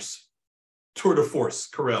 workhorse, tour de force.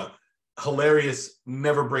 Carell, hilarious,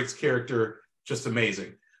 never breaks character, just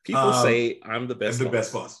amazing. People say I'm the best. I'm the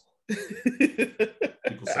best boss.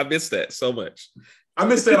 I miss that so much. I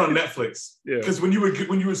miss that on Netflix. Because when you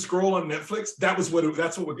would scroll on Netflix, that's what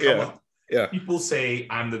would come up. Yeah. People say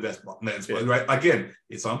I'm the best boss. Right? Again,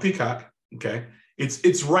 it's on Peacock. Okay.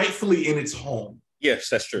 It's rightfully in its home. Yes,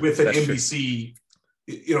 that's true. With an NBC,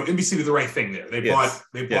 you know, NBC did the right thing there. They bought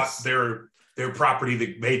their property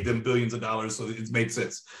that made them billions of dollars, so it made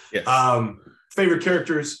sense. Yes. Favorite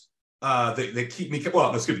characters, they keep me.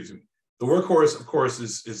 Well, excuse me. The workhorse, of course,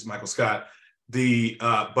 is Michael Scott.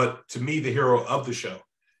 But to me, the hero of the show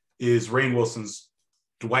is Rainn Wilson's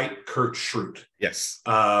Dwight Kurt Schrute. Yes.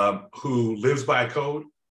 Who lives by a code,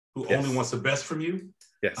 who only wants the best from you.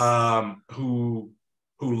 Yes. Who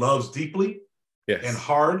loves deeply and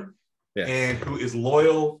hard, and who is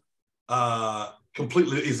loyal.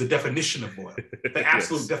 Completely is the definition of loyal, the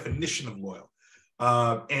absolute definition of loyal.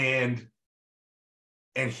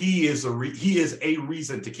 And he is a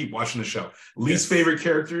reason to keep watching the show. Least favorite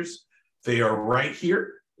characters, they are right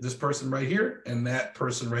here. This person right here and that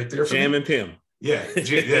person right there. Jam and Pim. Yeah,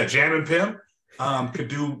 Jam and Pim. Could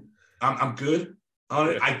do. I'm good on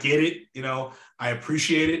it. I get it. You know, I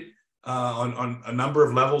appreciate it on a number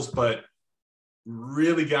of levels, but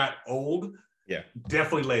really got old. Yeah,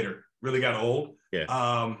 definitely later. Really got old. Yeah.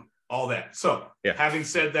 All that. So having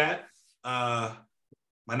said that, my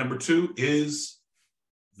number 2 is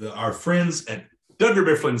our friends at Dunder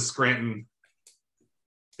Mifflin Scranton,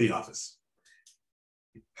 The Office.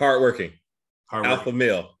 Hardworking. Alpha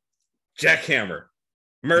male, jackhammer,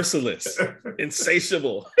 merciless,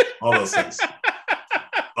 insatiable. All those things.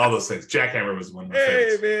 Jackhammer was one of my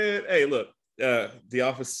favorites. Hey man, hey look, The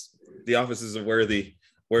Office is a worthy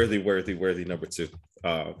number 2.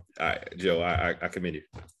 Joe, I commend you.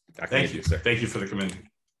 Thank you, sir. Thank you for the commending.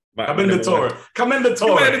 Commendatory.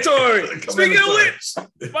 Speaking of which,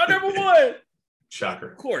 my number 1.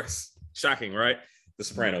 Shocker. Of course. Shocking, right? The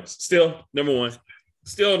Sopranos. Still number 1.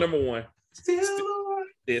 Still number 1.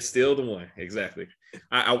 It's still the one. Exactly.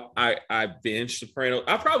 I binge Sopranos.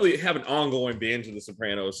 I probably have an ongoing binge of The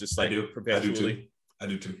Sopranos, just like perpetually. I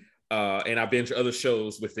do too. And I binge other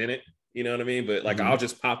shows within it. You know what I mean? But like I'll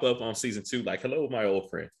just pop up on season 2, like, hello, my old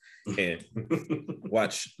friend. and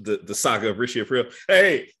watch the saga of Richie April.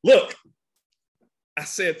 Hey, look, I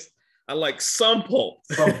said I like some pulp.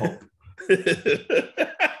 Some pulp.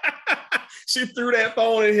 She threw that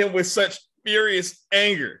phone at him with such furious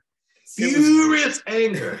anger.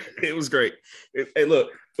 It was great. Hey,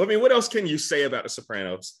 look, I mean, what else can you say about The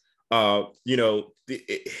Sopranos?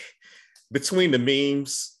 Between the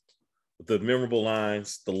memes, the memorable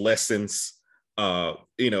lines, the lessons,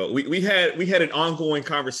 we had an ongoing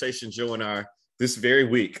conversation, Joe and I, this very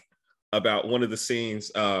week about one of the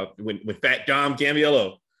scenes when Fat Dom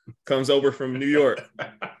Gambiello comes over from New York.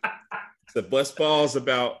 The bus balls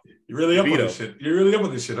about you're really up with this shit. You're really up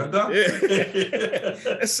with this shit, huh, Dom? Yeah.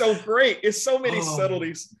 It's so great. It's so many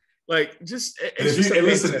subtleties. Like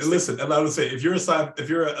listen. Allow me to say, if you're a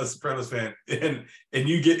Sopranos fan and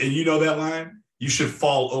you know that line, you should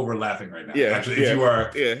fall over laughing right now. Yeah, actually, if you are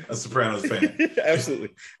a Sopranos fan.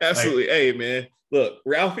 Absolutely. Like, hey, man, look,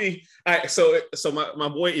 Ralphie. So my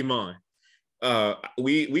boy Iman.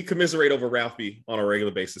 We commiserate over Ralphie on a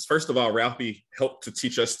regular basis. First of all, Ralphie helped to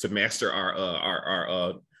teach us to master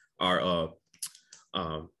our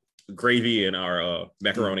gravy and our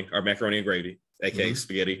macaroni and gravy, aka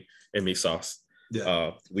spaghetti and meat sauce.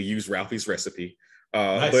 Yeah. We use Ralphie's recipe.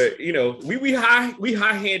 Nice. But we high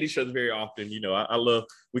hand each other very often. I love,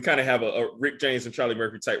 we kind of have a Rick James and Charlie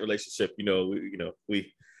Murphy type relationship.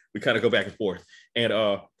 We kind of go back and forth, and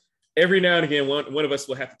every now and again, one of us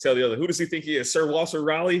will have to tell the other, who does he think he is, Sir Walter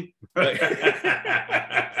Raleigh? Like,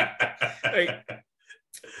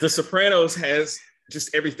 The Sopranos has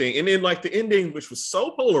just everything. And then like the ending, which was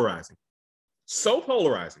so polarizing,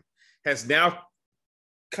 has now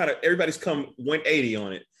kind of, everybody's come 180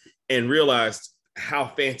 on it and realized how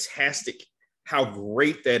fantastic, how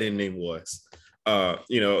great that ending was.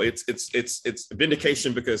 It's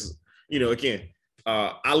vindication because, again,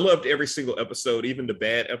 I loved every single episode, even the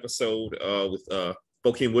bad episode with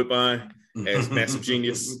Bokeem Woodbine as Massive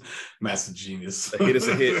Genius. Massive Genius. A hit is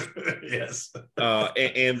a hit. Yes.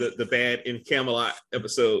 And the bad in Camelot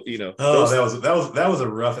episode, that was a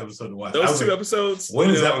rough episode to watch. Those two episodes. When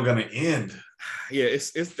is that one going to end? Yeah,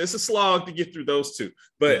 it's a slog to get through those two.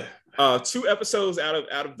 But 2 episodes out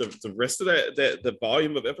of the rest of the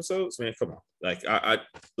volume of episodes, man, come on. Like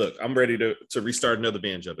look, I'm ready to restart another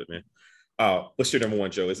binge of it, man. What's your number one,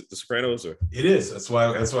 Joe? Is it The Sopranos or? It is. That's why.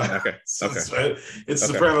 Okay. It's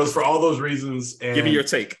Sopranos for all those reasons. And give me your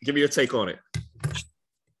take. Give me your take on it.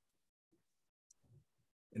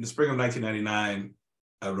 In the spring of 1999,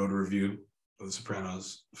 I wrote a review of The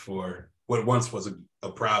Sopranos for what once was a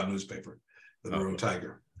proud newspaper, the Maroon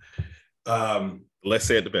Tiger. Less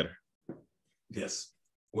said, the better. Yes.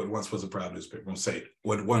 What once was a proud newspaper. I'll say it.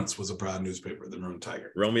 What once was a proud newspaper, the Maroon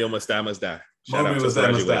Tiger. Romeo must die, must die. Romeo must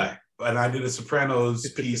die, must die. And I did a Sopranos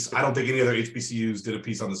piece. I don't think any other HBCUs did a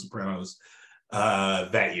piece on The Sopranos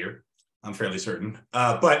that year. I'm fairly certain.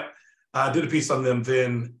 But I did a piece on them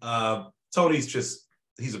then. Tony's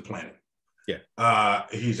he's a planet. Yeah.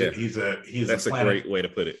 He's That's a planet. Great way to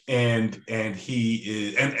put it. And he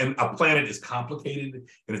is, and a planet is complicated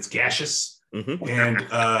and it's gaseous. Mm-hmm. And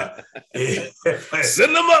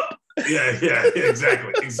send them up. Yeah,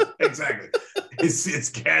 exactly. It's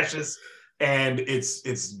gaseous and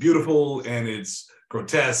it's beautiful and it's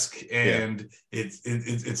grotesque and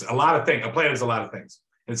it's a lot of things. A planet is a lot of things.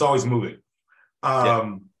 And it's always moving.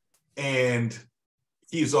 And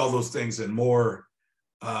he's all those things and more.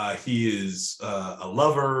 He is a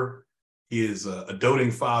lover. He is a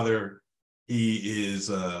doting father. He is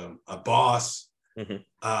a boss. Mm-hmm.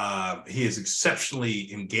 He is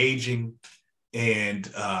exceptionally engaging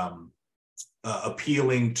and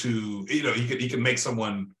appealing to, he can make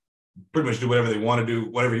someone pretty much do whatever they want to do,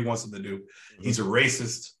 whatever he wants them to do. Mm-hmm. He's a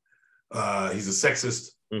racist. He's a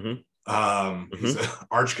sexist. Mm-hmm. He's an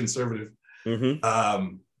arch conservative.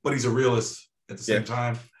 Mm-hmm. But he's a realist at the same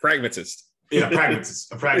time. Pragmatist. Yeah,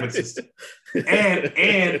 a pragmatist.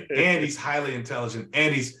 and he's highly intelligent.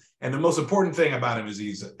 And the most important thing about him is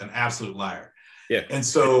he's an absolute liar. Yeah. And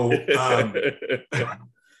so, this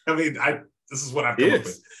is what I've come up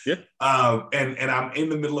with. Yeah. And I'm in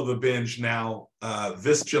the middle of a binge now.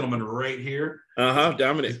 This gentleman right here,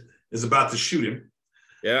 Dominic, is about to shoot him.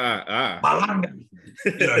 Yeah. Malanga.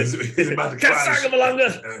 He's about to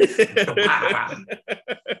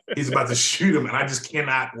he's about to shoot him, and I just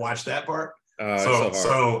cannot watch that part. But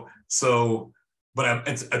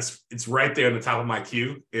it's right there at the top of my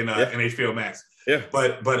queue in HBO Max. Yeah.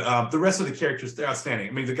 But the rest of the characters, they're outstanding.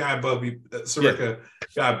 I mean, the guy above me, Sirica,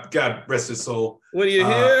 God rest his soul. What do you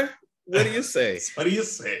hear? What do you say? What do you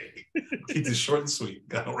say? Keep this short and sweet.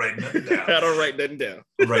 I don't write nothing down. I don't write nothing down.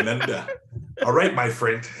 All right, my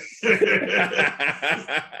friend.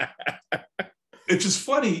 It's just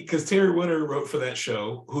funny because Terry Winter wrote for that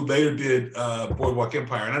show, who later did Boardwalk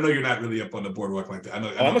Empire. And I know you're not really up on the Boardwalk like that. I know.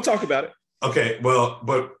 I'm gonna talk about it. Okay, well,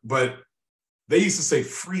 but they used to say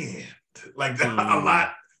friend like that a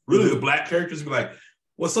lot. Really, the black characters would be like,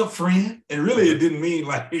 "What's up, friend?" And really, it didn't mean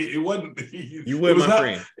like it wasn't. You were my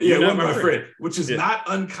friend. Yeah, it wasn't my friend, which is not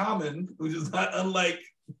uncommon. Which is not unlike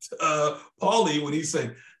Paulie when he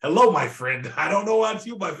said, "Hello, my friend. I don't know why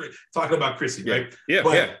you, my friend." Talking about Chrissy, right? Yeah,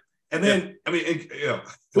 but, and then, I mean,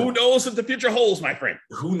 who knows what the future holds, my friend?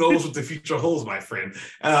 Who knows what the future holds, my friend?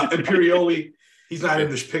 Imperioli, he's not in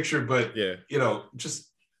this picture, but just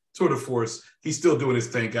sort of force. He's still doing his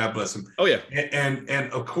thing. God bless him. Oh yeah, and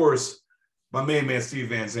of course, my main man Steve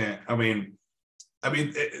Van Zandt. I mean,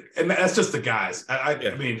 and that's just the guys.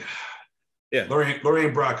 I mean, Lorraine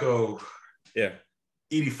Bracco. Yeah.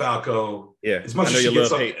 Edie Falco. Yeah. As much as she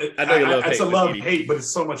gets hate. I know you love hate. It's a love-hate, but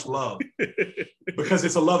it's so much love. Because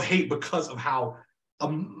it's a love-hate because of how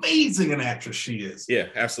amazing an actress she is. Yeah,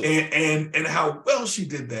 absolutely. And how well she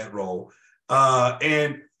did that role.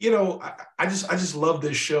 I just love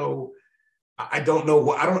this show. I don't know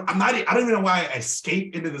what I don't even know why I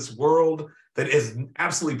escape into this world that has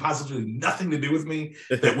absolutely positively nothing to do with me,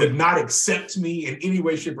 that would not accept me in any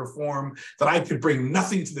way, shape, or form, that I could bring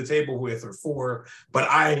nothing to the table with or for, but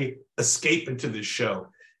I escape into this show.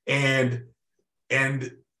 And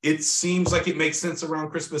it seems like it makes sense around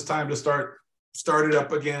Christmas time to start it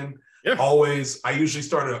up again. Yeah. Always. I usually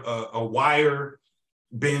start a Wire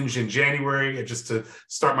binge in January just to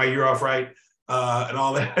start my year off right and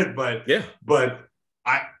all that. But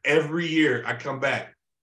every year I come back.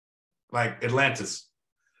 Like Atlantis.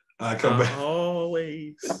 Come back.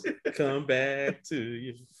 Always come back to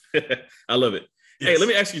you. I love it. Yes. Hey, let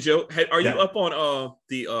me ask you, Joe. Are you up on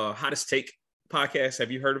the Hottest Take podcast?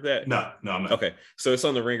 Have you heard of that? No, I'm not. Okay. So it's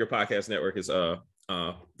on the Ringer Podcast Network. It's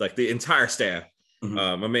like the entire staff.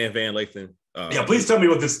 My man Van Lathan. Please tell me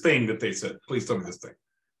what this thing that they said. Please tell me this thing.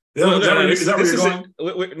 Is that where you're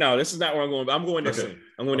going? No, this is not where I'm going. But I'm going there soon.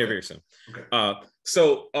 I'm going there very soon. Okay.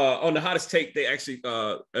 So on the Hottest Take, they actually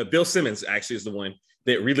Bill Simmons actually is the one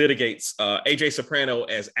that relitigates AJ Soprano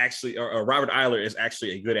as actually, or Robert Eiler is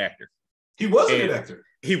actually a good actor. He was a good actor.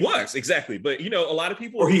 He was, exactly. But a lot of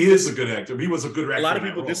people, or he is a good actor. He was a good actor. A lot of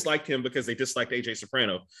people disliked him because they disliked AJ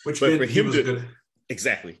Soprano. But for him to good.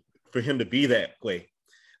 Exactly, for him to be that way,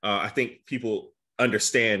 I think people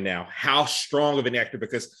understand now how strong of an actor,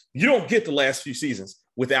 because you don't get the last few seasons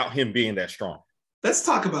without him being that strong. Let's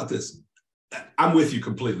talk about this. I'm with you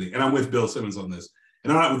completely, and I'm with Bill Simmons on this.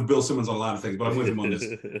 And I'm not with Bill Simmons on a lot of things, but I'm with him on this.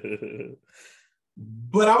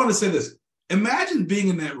 But I want to say this. Imagine being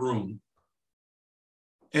in that room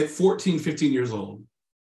at 14, 15 years old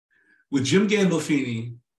with Jim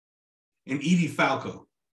Gandolfini and Edie Falco,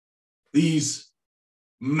 these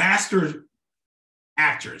master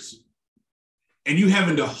actors, and you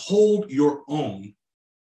having to hold your own,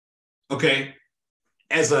 okay,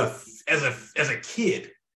 as a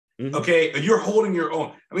kid. Mm-hmm. Okay, you're holding your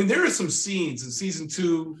own. I mean, there are some scenes in season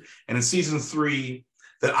 2 and in season 3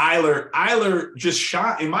 that Eiler just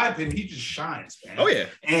shine. In my opinion, he just shines, man. Oh yeah,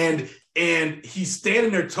 and he's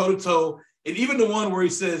standing there toe to toe. And even the one where he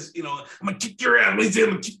says, "I'm gonna kick your ass." He's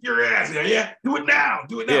gonna kick your ass. Yeah, do it now,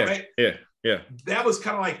 right? Yeah. That was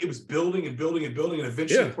kind of like it was building and building and building, and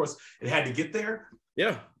eventually, of course, it had to get there.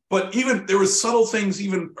 Yeah. But even there were subtle things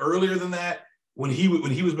even earlier than that. When he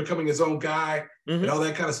was becoming his own guy and all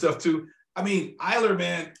that kind of stuff too. I mean, Eiler,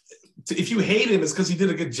 man, if you hate him, it's because he did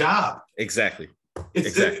a good job. Exactly.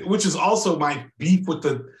 Which is also my beef with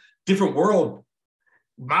the different world.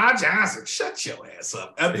 Ma Johnson, shut your ass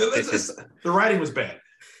up. The writing was bad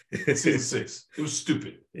in season 6. It was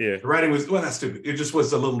stupid. Yeah. The writing was, not stupid. It just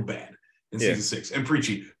was a little bad in season 6 and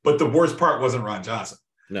preachy. But the worst part wasn't Ron Johnson.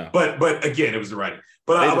 No. But again, it was the writing.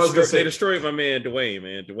 But they destroyed my man Dwayne,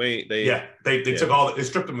 man. Dwayne, they took they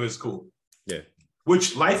stripped him of his cool. Yeah.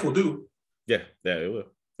 Which life will do. Yeah, it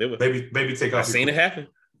will. It will. Maybe take off. I've seen it happen.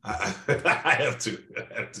 I have to.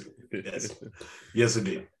 Yes,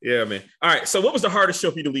 indeed. Yeah, man. All right. So what was the hardest show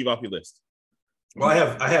for you to leave off your list? Well, I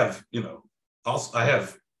have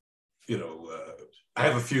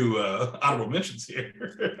a few honorable mentions here.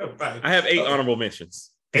 I have 8 honorable mentions.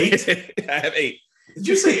 8? I have 8. Did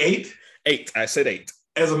you say 8? 8. I said 8.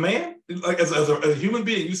 As a man, like as a human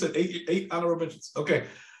being, you said 8 honorable mentions. Okay.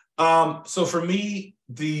 So for me,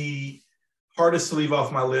 the hardest to leave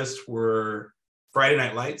off my list were Friday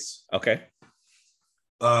Night Lights. Okay.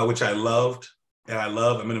 Which I loved and I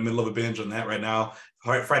love. I'm in the middle of a binge on that right now.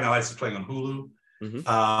 Friday Night Lights is playing on Hulu.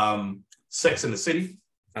 Mm-hmm. Sex and the City.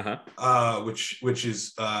 which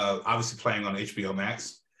is obviously playing on HBO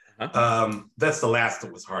Max. That's the last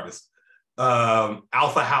that was hardest.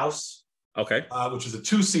 Alpha House, which is a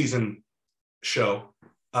 2-season show,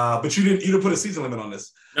 but you didn't put a season limit on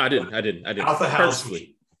this. No, I didn't. Alpha House,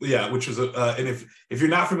 which was and if you're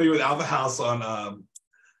not familiar with Alpha House on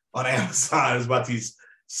Amazon, it's about these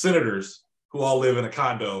senators who all live in a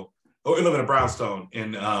condo or live in a brownstone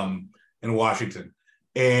in Washington.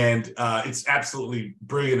 And it's absolutely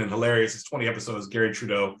brilliant and hilarious. It's 20 episodes, Gary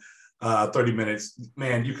Trudeau, 30 minutes.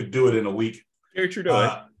 Man, you could do it in a week. Gary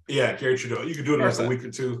Trudeau. Yeah, Gary Trudeau. You could do it in like a week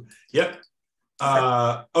or two. Yep.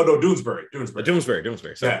 Oh no,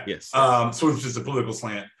 Doonesbury. Sorry. Yeah. Yes. So it's just a political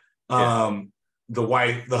slant. The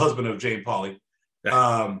husband of Jane Pauley.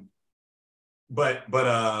 Yeah.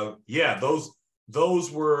 Yeah,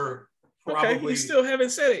 those were probably. Okay, you still haven't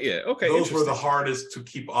said it yet. Okay, those were the hardest to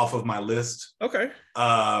keep off of my list. Okay.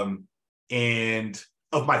 And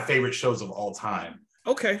of my favorite shows of all time.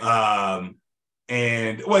 Okay.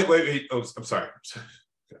 And wait. Oh, I'm sorry.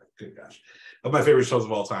 Good gosh. Of my favorite shows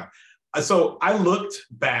of all time. So I looked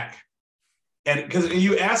back, and because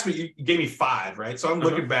you asked me, you gave me 5, right? So I'm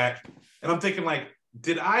looking back, and I'm thinking like,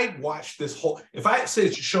 did I watch this whole? If I say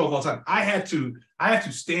it's a show of all time, I had to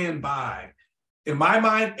stand by, in my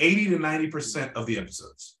mind, 80 to 90% of the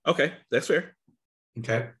episodes. Okay, that's fair.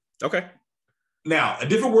 Okay. Now, A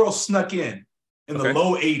Different World snuck in the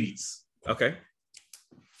low 80s. Okay.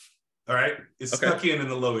 All right, it snuck in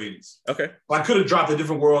the low 80s. Okay. Well, I could have dropped A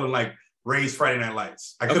Different World and like raised Friday Night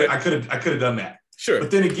Lights. I could have done that. Sure.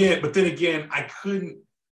 But then again, I couldn't.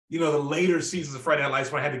 The later seasons of Friday Night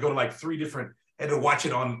Lights when I had to go to like 3 different. I had to watch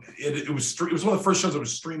it on. It was one of the first shows that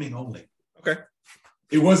was streaming only. Okay.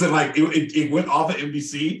 It wasn't like it went off of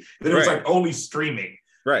NBC. Then it was like only streaming.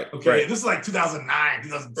 Right. Okay. Right. This is like 2009,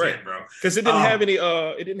 2010, right. Bro. Because it didn't have any.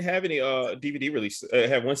 It didn't have any DVD release. It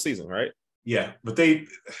had 1 season, right? Yeah, but they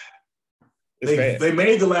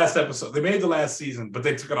made the last episode. They made the last season, but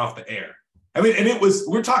they took it off the air. I mean, and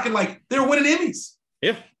we're talking like they were winning Emmys.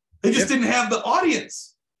 Yeah. They just didn't have the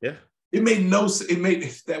audience. Yeah. That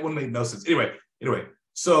one made no sense. Anyway.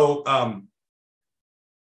 So,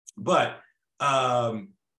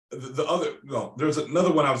 the other, there's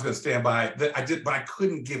another one I was going to stand by that I did, but I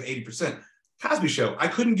couldn't give 80%. Cosby Show, I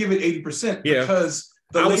couldn't give it 80% because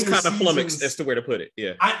I was kind of flummoxed as to where to put it.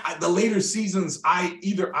 Yeah. The later seasons,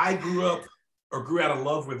 I grew up or grew out of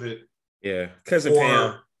love with it. Yeah. Cousin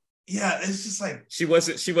Pam. Yeah. It's just like, she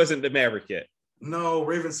wasn't the Maverick yet. No,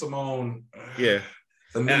 Raven Simone. Yeah.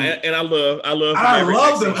 And I love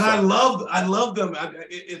them. I love them.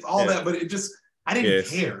 It's all that, but it just, I didn't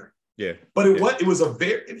care. Yeah. But it was a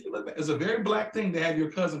very, if you look back, it was a very Black thing to have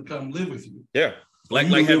your cousin come live with you. Yeah. Like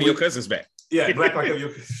having your cousins back. Yeah, Black like your,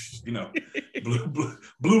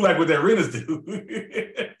 blue like what their renters do.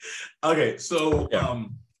 Okay, so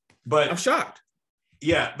but I'm shocked.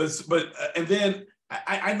 Yeah, but and then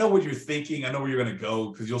I know what you're thinking. I know where you're gonna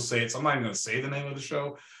go because you'll say it. So I'm not even gonna say the name of the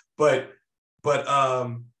show, but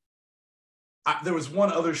there was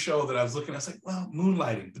one other show that I was looking at. I was like, well,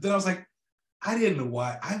 Moonlighting. But then I was like, I didn't know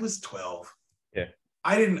why. I was 12. Yeah.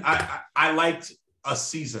 I liked a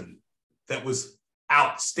season that was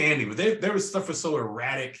outstanding, but there was stuff was so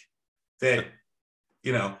erratic that,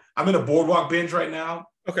 I'm in a Boardwalk binge right now.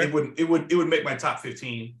 Okay. It would make my top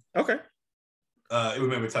 15. Okay. It would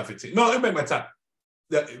make my top 15. No, it would make my top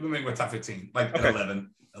 15, like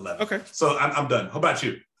 11. Okay. So I'm done. How about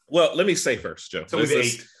you? Well, let me say first, Joe.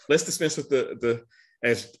 Let's dispense with the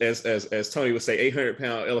as Tony would say,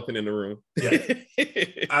 800-pound elephant in the room.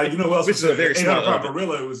 Yeah. You know who else? Which is a very 800-pound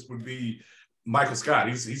gorilla would be Michael Scott.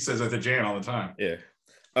 He says that to Jan all the time. Yeah.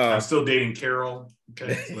 I'm still dating Carol.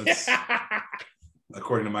 Okay. So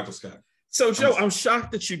according to Michael Scott. So Joe, I'm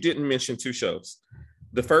shocked that you didn't mention 2 shows.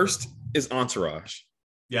 The first is Entourage.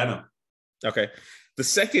 Yeah, I know. Okay. The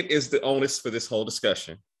second is the onus for this whole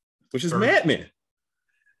discussion, which is Mad Men.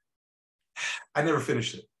 I never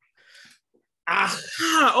finished it.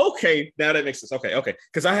 Okay. Now that makes sense. Okay.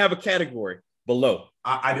 Because I have a category below.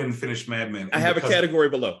 I didn't finish Mad Men. I have a category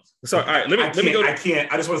below. Sorry. All right. Let me go. I can't.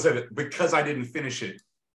 I just want to say that because I didn't finish it,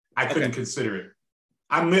 I couldn't consider it.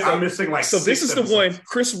 I'm missing like. So this is episodes. The one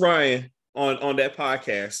Chris Ryan on that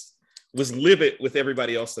podcast was livid with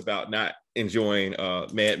everybody else about not enjoying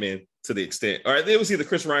Mad Men to the extent. All right, it was either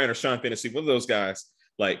Chris Ryan or Sean Fennessy. One of those guys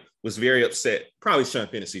was very upset. Probably Sean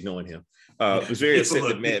Fennessy, knowing him, was very upset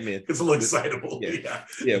that Mad Men. It's a little excitable.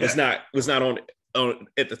 Yeah. Was not on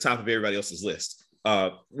at the top of everybody else's list.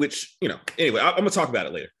 Which anyway, I'm gonna talk about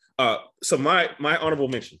it later. So my honorable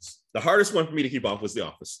mentions. The hardest one for me to keep off was The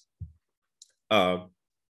Office.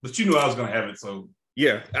 But you knew I was gonna have it, so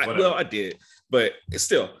yeah. I did. but it's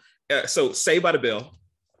still. So Saved by the Bell.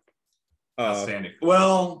 Outstanding.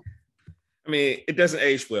 Well, I mean, it doesn't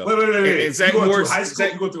age well. Wait. And Zach Morris,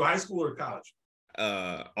 you go through high school or college?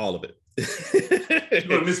 All of it. You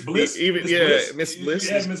go to Miss Bliss. Miss Bliss.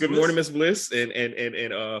 Good morning, Miss Bliss, and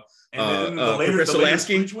Professor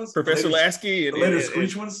Lasky. Professor Lasky. The later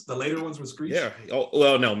Screech ones. The later ones were Screech. Yeah. Oh,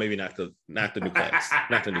 well, no, maybe not the new class.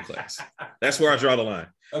 Not the new class. That's where I draw the line.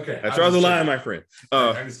 Okay. I draw the line, my friend. I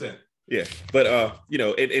understand. Yeah, but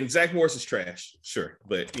and Zach Morris is trash, sure,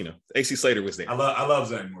 but AC Slater was there. I love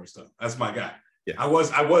Zach Morris though. That's my guy. Yeah, I was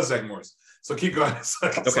Zach Morris. So keep going.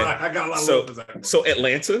 Okay, I got a lot of love for Zach Morris. So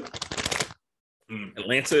Atlanta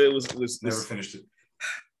was never finished it.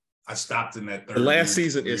 I stopped in that third. The last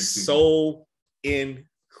season is so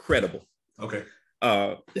incredible. Okay.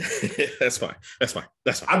 That's fine.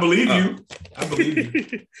 I believe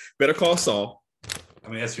you. Better Call Saul. I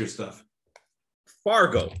mean, that's your stuff.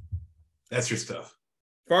 Fargo. That's your stuff.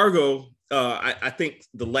 Fargo. I think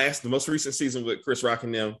the most recent season with Chris Rock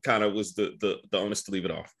and them kind of was the onus to leave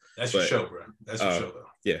it off. That's your show, bro. That's your show, though.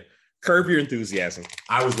 Yeah. Curb Your Enthusiasm.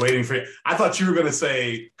 I was waiting for you. I thought you were going to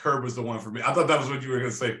say Curb was the one for me. I thought that was what you were going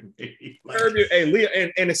to say for me. Curb Your,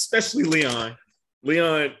 Leon, and especially Leon.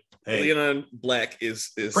 Leon Black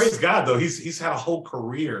is praise God though. He's had a whole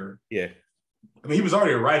career. Yeah. I mean, he was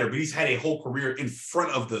already a writer, but he's had a whole career in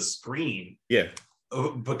front of the screen. Yeah.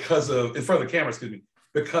 In front of the camera, excuse me,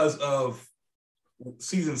 because of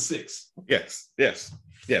season 6. Yes. Yeah.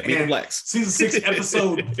 Meet the Blacks. Season 6,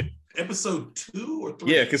 episode 2 or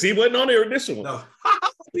 3. Yeah, because he wasn't on the original one. No.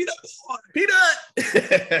 Peanut.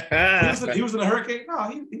 He was in a hurricane.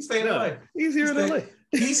 No, he stayed in LA. He's here in LA.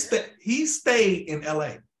 He stayed in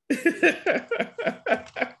LA.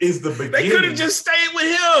 Is the beginning. They could have just stayed with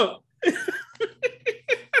him.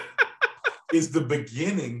 Is the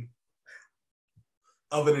beginning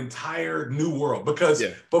of an entire new world. Because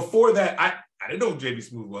before that, I didn't know who JB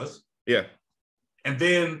Smoove was. Yeah. And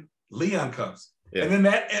then Leon comes. Yeah. And then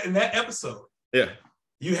in that episode,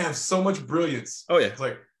 you have so much brilliance. Oh, yeah. It's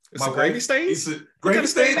like, it's a gravy stain? It's a gravy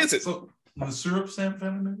stain, is it? So, from the syrup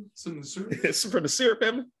family? It's in the syrup? It's from the syrup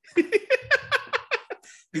family?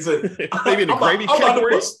 He said, maybe in the gravy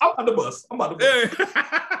category? I'm on the bus.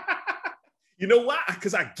 You know why?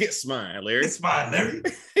 Because I get mine, Larry. It's mine, Larry.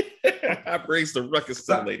 I brings the ruckus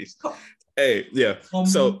to the ladies. Hey, yeah.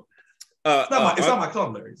 So it's not my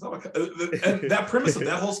cum, Larry. It's not my and that premise of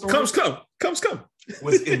that whole story come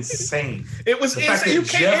was insane. It was insane. You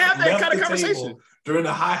can't have that kind of conversation during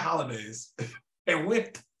the high holidays and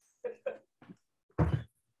went. I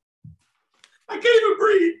can't even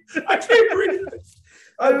breathe.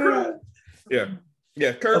 I cried.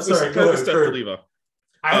 Yeah. Curb is tough to leave off.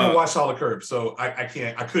 I haven't watched all the Curb, so I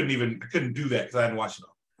couldn't do that because I hadn't watched it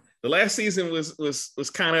all. The last season was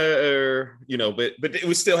kind of but it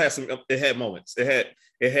was still it had moments. It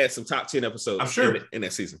had some top 10 episodes. I'm sure in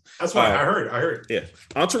that season. That's why I heard. Yeah,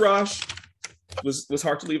 Entourage was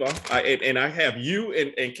hard to leave off. I have you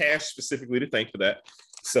and Cash specifically to thank for that.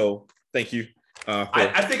 So thank you.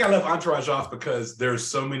 I think I left Entourage off because there's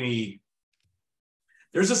so many.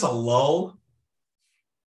 There's just a lull.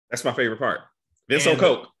 That's my favorite part. Vince on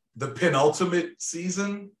coke. The penultimate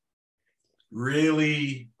season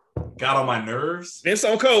really got on my nerves. Vince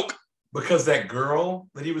on coke. Because that girl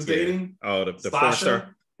that he was dating. Oh, the porn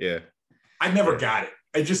star. Yeah. I never got it.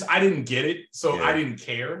 I didn't get it, so I didn't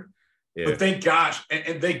care. Yeah. But thank gosh,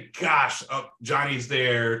 Johnny's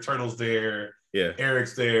there, Turtle's there,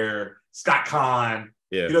 Eric's there, Scott Kahn.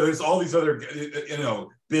 Yeah. There's all these other,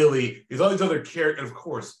 Billy. There's all these other characters. Of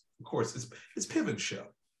course, it's Piven's show.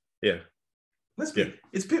 Yeah.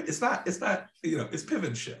 It's not, it's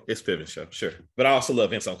Piven's show. It's Piven's show, sure. But I also love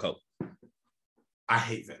Vince on coke. I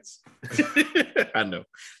hate Vince. I know.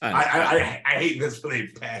 I hate Vince with a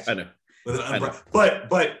passion. I know.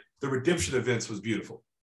 But the redemption of Vince was beautiful.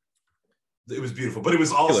 It was beautiful, but it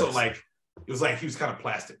was also like he was kind of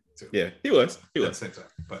plastic too. Yeah, he was. At the same time.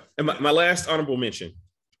 But and my last honorable mention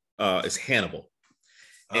is Hannibal.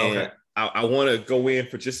 And I want to go in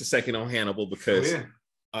for just a second on Hannibal because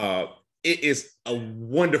it is a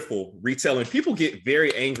wonderful retelling. People get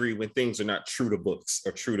very angry when things are not true to books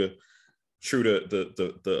or true to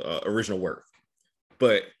the original work.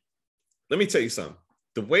 But let me tell you something.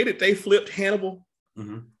 The way that they flipped Hannibal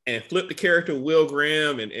and flipped the character Will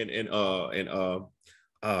Graham and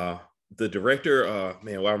the director,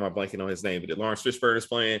 why am I blanking on his name? But that Lawrence Fishburne is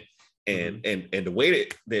playing, and the way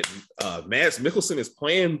that Mads Mikkelsen is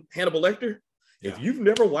playing Hannibal Lecter. If you've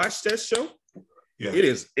never watched that show, it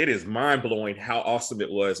is mind blowing how awesome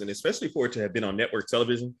it was, and especially for it to have been on network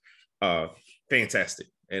television, fantastic.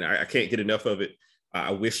 And I can't get enough of it.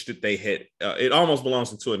 I wish that they had. It almost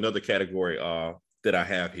belongs into another category that I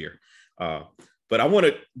have here, but I want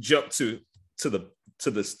to jump to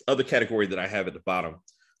this other category that I have at the bottom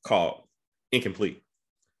called incomplete,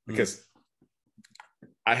 because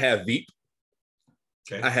I have Veep,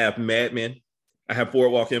 I have Mad Men, I have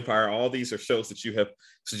Boardwalk Empire. All these are shows that you have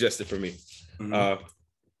suggested for me. I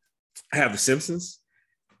have The Simpsons.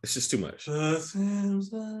 It's just too much.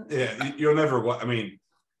 Yeah, you'll never. I mean,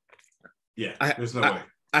 yeah, there's no way.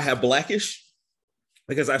 I have Blackish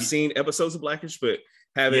because I've seen episodes of Blackish, but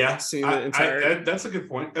haven't seen the entire. That's a good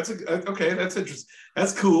point. Okay. That's interesting.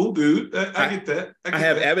 That's cool, dude. I get that. I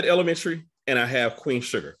have Abbott Elementary and I have Queen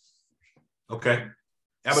Sugar. Okay,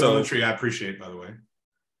 Abbott Elementary. I appreciate, by the way.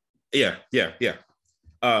 Yeah.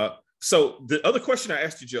 So the other question I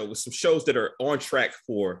asked you, Joe, was some shows that are on track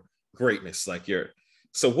for greatness.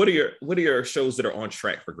 So what are your shows that are on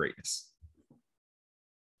track for greatness?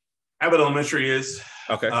 Abbott Elementary is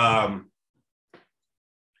okay.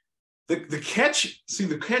 The catch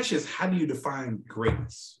is, how do you define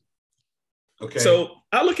greatness? Okay. So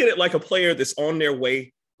I look at it like a player that's on their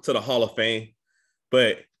way to the Hall of Fame,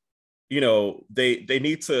 but they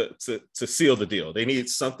need to seal the deal. They need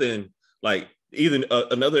something like either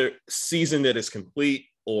another season that is complete,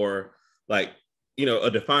 or like,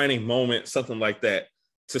 a defining moment, something like that,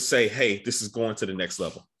 to say, hey, this is going to the next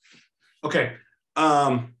level. Okay.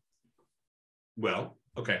 Well,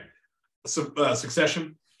 okay. So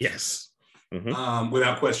Succession. Yes.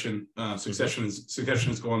 Without question, Succession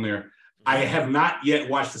is going there. I have not yet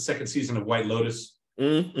watched the second season of White Lotus.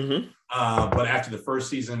 But after the first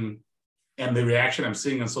season and the reaction I'm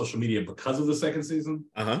seeing on social media because of the second season,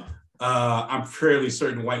 I'm fairly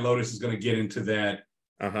certain White Lotus is going to get into that.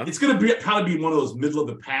 It's going to probably be one of those middle of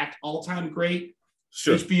the pack all-time great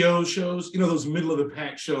HBO shows. Those middle of the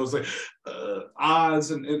pack shows like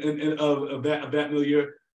Oz and of that milieu.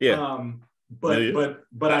 Yeah.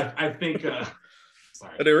 But I think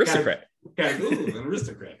sorry, an aristocrat. An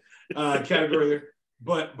aristocrat category there.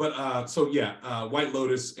 But White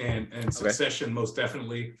Lotus and Succession most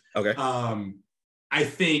definitely. Okay. I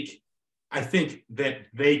think that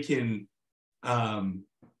they can.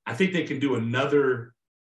 I think they can do another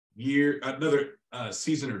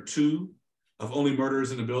season or two of Only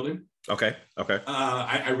Murders in the Building. Okay.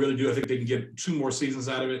 I really do. I think they can get 2 more seasons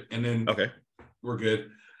out of it, and then we're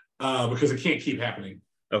good. Because it can't keep happening.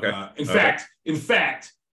 Okay. In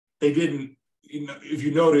fact, they didn't. If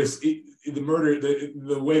you notice, the murder,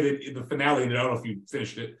 the way that in the finale, and I don't know if you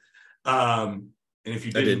finished it, and if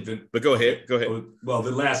you didn't, but go ahead. Well,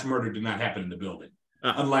 the last murder did not happen in the building,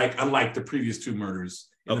 unlike the previous 2 murders.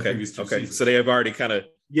 In the previous 2 seasons. So they have already kind of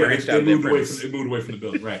they moved away from the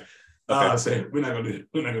building, right? So we're not gonna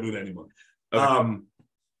do that anymore. And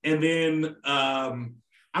then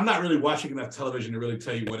I'm not really watching enough television to really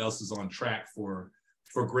tell you what else is on track for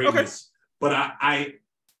greatness. But I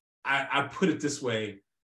put it this way.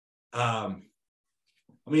 I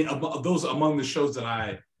mean, those among the shows that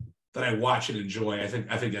I watch and enjoy, I think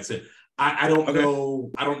that's it. I don't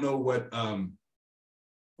know. I don't know what.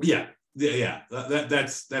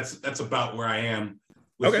 That's about where I am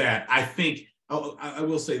with that. I think I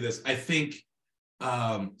will say this. I think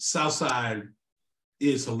Southside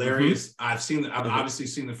is hilarious. I've obviously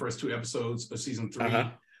seen the first 2 episodes of season 3.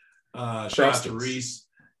 Shout out to Reese.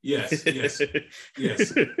 Yes.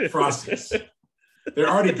 Frosties. They're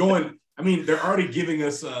already going. I mean, they're already giving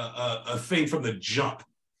us a thing from the jump.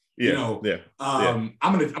 I'm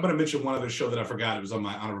gonna mention one other show that I forgot. It was on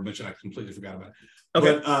my honorable mention. I completely forgot about it.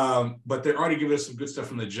 But they're already giving us some good stuff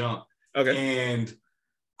from the jump. And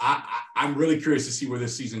I'm really curious to see where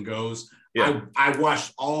this season goes. I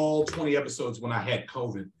watched all 20 episodes when I had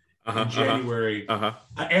COVID in January, and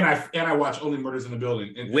I watched Only Murders in the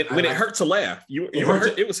Building. And when it hurt to laugh,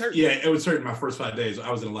 it was hurt. Yeah, it was hurting my first 5 days.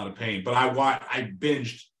 I was in a lot of pain, but I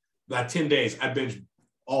binged like 10 days. I binged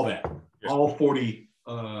all that, all 40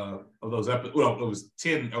 of those episodes. Well, it was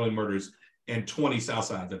 10 Early Murders and 20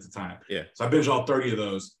 Southsides at the time. Yeah, so I binged all 30 of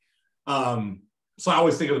those. So I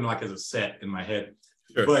always think of them like as a set in my head.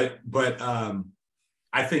 Sure. But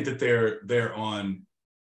I think that they're on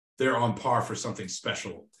par for something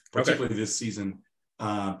special, particularly this season,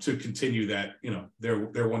 to continue that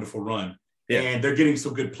their wonderful run. And they're getting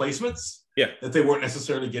some good placements that they weren't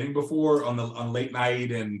necessarily getting before on late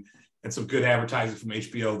night and some good advertising from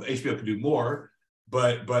HBO. HBO could do more,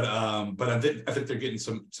 but I think they're getting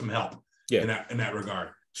some help in that regard.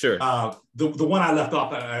 Sure. The one I left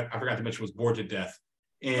off that I forgot to mention was Bored to Death,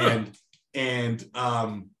 and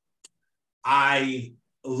I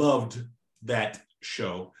loved that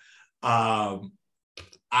show. I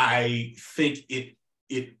think it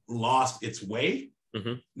lost its way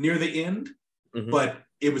near the end, but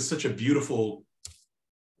it was such a beautiful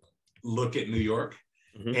look at New York.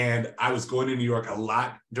 And I was going to New York a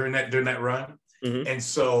lot during that run. And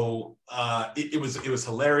so it was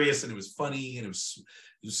hilarious, and it was funny, and it was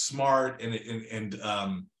smart, and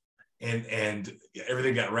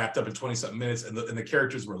everything got wrapped up in 20-something minutes, and the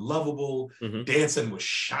characters were lovable. Danson was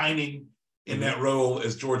shining in that role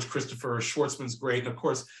as George Christopher. Schwartzman's great, and of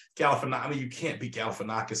course Galifianakis. I mean, you can't beat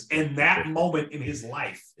Galifianakis in that moment in his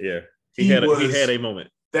life. Yeah, he had a moment.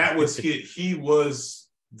 That was he was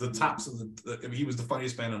the tops of the. I mean, he was the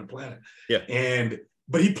funniest man on the planet. Yeah,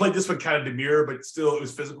 but he played this one kind of demure, but still it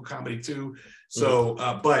was physical comedy too. So,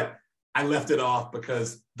 but I left it off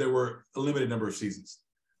because there were a limited number of seasons.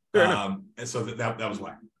 And so that was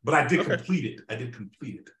why. But I did complete it. I did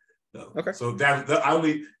complete it. Though. Okay. So the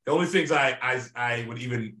only things I would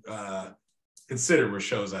even consider were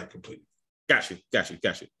shows I completed. Got you.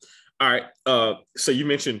 All right. So you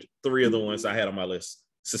mentioned 3 of the ones I had on my list: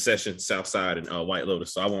 Succession, Southside, and White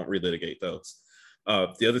Lotus. So I won't relitigate those.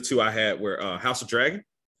 The other 2 I had were House of Dragon.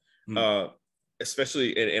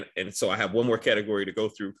 Especially, and so I have one more category to go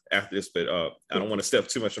through after this, but I don't want to step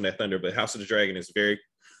too much on that thunder. But House of the Dragon is very,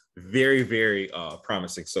 very, very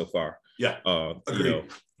promising so far. Yeah, agreed.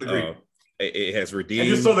 It has redeemed. And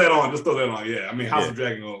just throw that on. Yeah, I mean, House of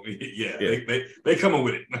Dragon. They coming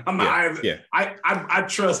with it. I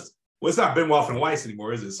trust. Well, it's not Benoit and Weiss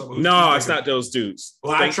anymore, is it? No, it's not those dudes.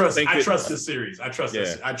 Well, I trust this series. I trust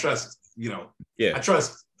this. I trust. I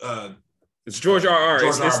trust. It's George R.R.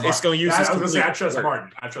 It's going to use. I was going to say I trust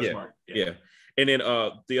Martin. Martin. Yeah. And then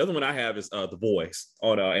the other one I have is The Boys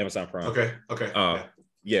on Amazon Prime. Okay.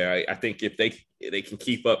 I think if they can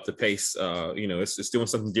keep up the pace, it's doing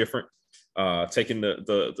something different, taking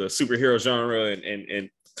the superhero genre and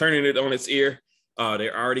turning it on its ear.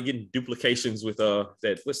 They're already getting duplications with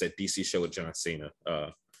what's that DC show with John Cena,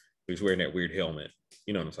 who's wearing that weird helmet.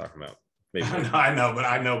 You know what I'm talking about. Maybe. I know, but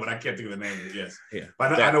I can't think of the name of it. Yes. Yeah.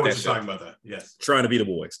 But I know what you're talking about. That. Yes. Trying to be The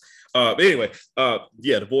Boys. But anyway,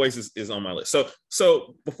 The Boys is on my list.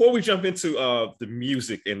 So before we jump into the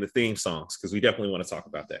music and the theme songs, because we definitely want to talk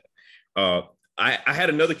about that. I had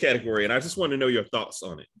another category, and I just want to know your thoughts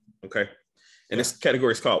on it. Okay. And this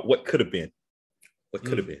category is called What Could Have Been. What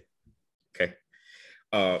could have been. Okay.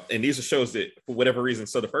 And these are shows that, for whatever reason,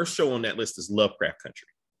 so the first show on that list is Lovecraft Country.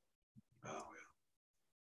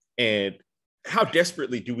 And how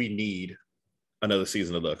desperately do we need another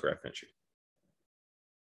season of Lovecraft Country?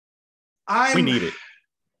 We need it.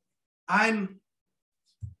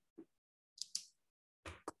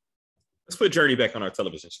 Let's put Journey back on our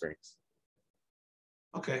television screens.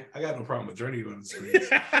 Okay, I got no problem with Journey on the screens.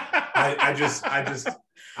 Let's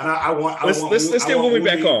get Woomy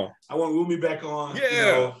back on. I want Woomy back on.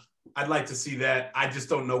 Yeah, I'd like to see that. I just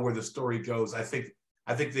don't know where the story goes. I think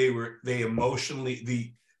they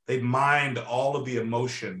emotionally they mined all of the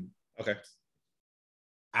emotion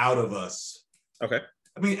out of us. Okay.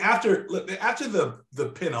 I mean, after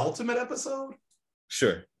the penultimate episode.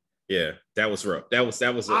 Sure. Yeah, that was rough. That was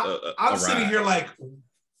I'm sitting here like,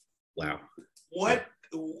 wow. What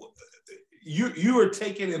you are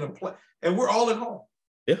taking in a play, and we're all at home.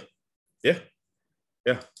 Yeah. You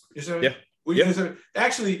see what I mean?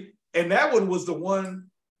 Actually, and that one was the one.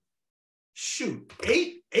 Shoot,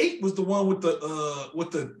 eight was the one with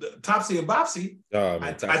the Topsy and Bopsy. Oh,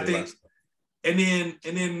 man, I think, and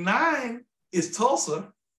then 9 is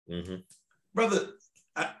Tulsa, brother.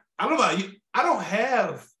 I don't know about you. I don't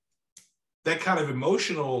have that kind of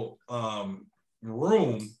emotional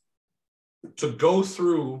room to go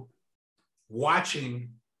through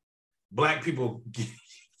watching Black people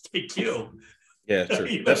get killed. Yeah,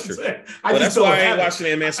 true. That's true. That's why I ain't watching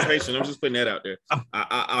the Emancipation. I'm just putting that out there.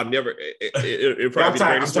 I'll never. It probably be the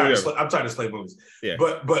greatest movie ever. I'm tired of slave movies. Yeah,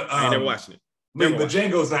 but I ain't never watching it. But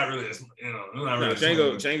Django's not really.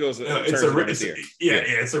 Django's.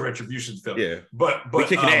 It's a retribution film. Yeah, but we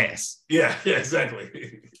kicking ass. Yeah,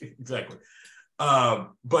 exactly.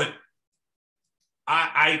 But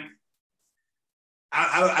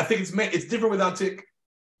I think it's different without Tick.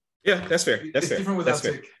 Yeah, that's fair. That's fair. Different without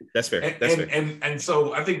Tick. That's fair. And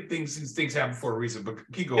so I think things happen for a reason. But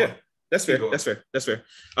keep going. Yeah, that's fair. That's fair.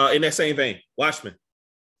 In that same vein, Watchmen.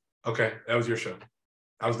 Okay, that was your show.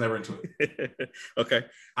 I was never into it. Okay.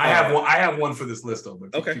 I have one for this list though.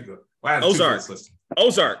 But keep going. Well, I have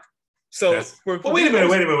Ozark. So wait a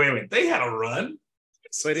minute. They had a run.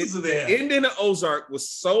 But the ending of Ozark was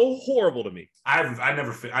so horrible to me.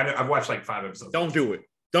 I've watched like 5 episodes. Don't do it.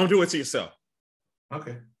 Don't do it to yourself.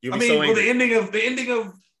 Okay. The ending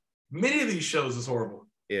of many of these shows is horrible.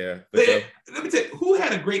 Yeah. Let me tell you, who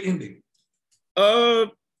had a great ending?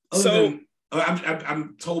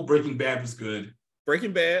 I'm told Breaking Bad was good.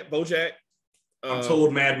 Breaking Bad, BoJack. I'm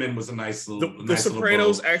told Mad Men was a nice little. The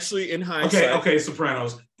Sopranos, actually, in hindsight. Okay,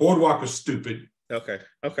 Sopranos. Boardwalk was stupid. Okay.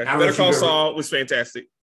 Better Call Saul was fantastic.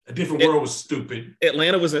 A Different World was stupid.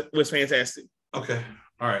 Atlanta was fantastic. Okay,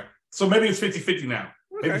 all right. So maybe it's 50-50 now.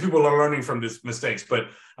 Okay. Maybe people are learning from these mistakes. But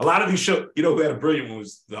a lot of these shows, who had a brilliant one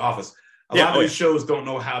was The Office. A lot of these shows don't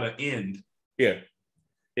know how to end. Yeah.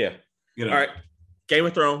 All right. Game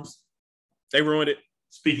of Thrones. They ruined it.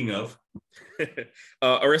 Speaking of.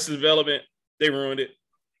 Arrested Development. They ruined it.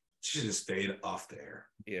 Should have stayed off there.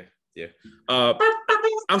 Yeah.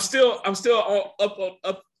 I'm still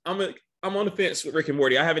up. I'm on the fence with Rick and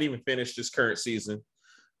Morty. I haven't even finished this current season.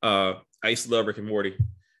 I used to love Rick and Morty.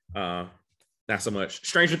 Not so much.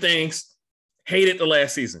 Stranger Things. Hated the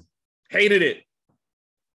last season. Hated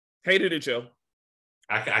it, Joe.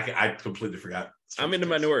 I completely forgot. I'm in the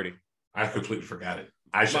minority. I completely forgot it.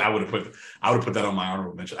 I would have put that on my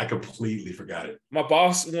honorable mention. I completely forgot it. My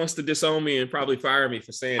boss wants to disown me and probably fire me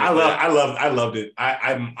for saying it. I loved it.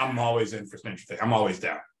 I'm always in for Stranger Things. I'm always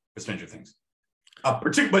down for Stranger Things.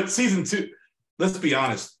 But season 2, let's be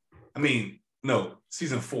honest. I mean, no,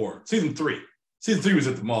 season 3. Season 3 was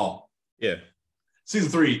at the mall. Yeah. Season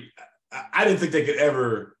 3, I didn't think they could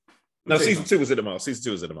ever. No, season 2 was at the mall. Season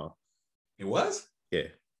 2 was at the mall. It was? Yeah.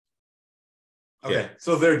 Okay,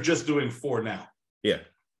 so they're just doing 4 now. Yeah.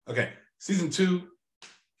 Okay, season 2,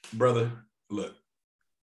 brother. Look,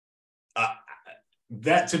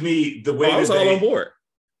 that to me, the way I was all on board.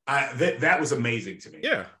 That was amazing to me.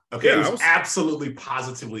 Yeah. Okay, it was absolutely,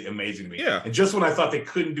 positively amazing to me. Yeah. And just when I thought they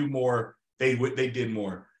couldn't do more, they did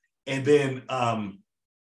more. And then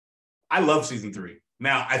I love season 3.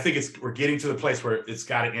 Now I think we're getting to the place where it's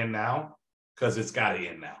got to end now, because it's got to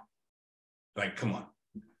end now. Like, come on.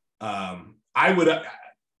 I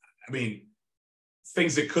mean,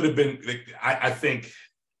 things that could have been. I think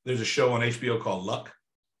there's a show on HBO called Luck.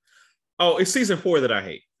 Oh, it's season 4 that I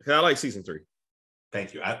hate. I like season 3.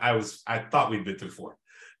 Thank you. I thought we'd been through 4.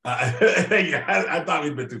 Thank you. I thought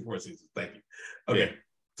we'd been through 4 seasons. Thank you. Okay.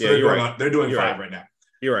 Yeah. So you're right. They're doing 5 right now.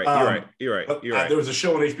 You're right. You're right. There was a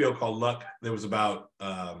show on HBO called Luck. That was about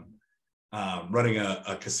running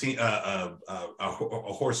a casino, a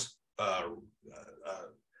horse,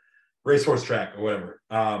 racehorse track or whatever.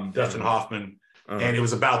 Dustin Hoffman, and it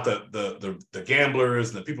was about the gamblers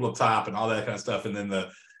and the people up top and all that kind of stuff, and then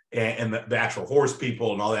the actual horse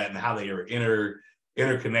people and all that, and how they are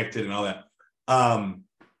interconnected and all that.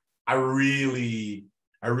 I really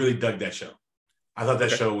dug that show. I thought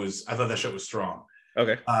that show was strong.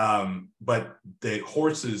 Okay. But the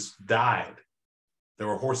horses died. There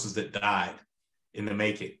were horses that died in the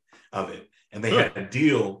making of it, and they had a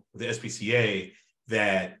deal with the SPCA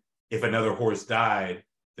that if another horse died,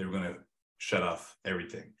 they were going to shut off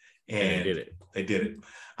everything. And they did it.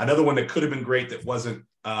 Another one that could have been great that wasn't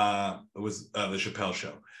was the Chappelle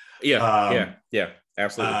Show. Yeah,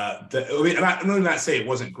 absolutely. And I'm really not saying it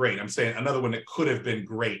wasn't great. I'm saying another one that could have been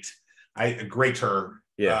great. Greater.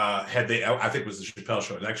 Yeah. I think it was the Chappelle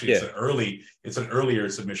Show. Actually, it's an earlier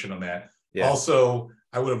submission on that. Yeah. Also,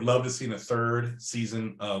 I would have loved to seen a 3rd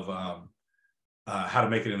season of How to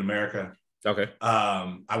Make It in America. Okay.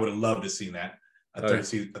 I would have loved to seen that. A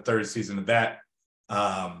third season of that.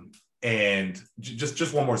 And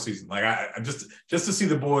just one more season. Like I just to see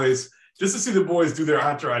the boys do their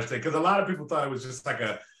entourage thing, because a lot of people thought it was just like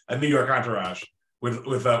a New York entourage with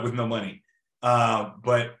no money.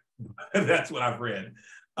 But that's what I've read.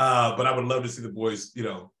 But I would love to see the boys,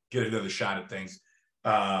 get another shot at things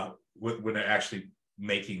when they're actually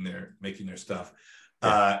making their stuff.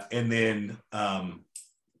 Yeah. And then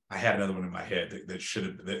I had another one in my head that should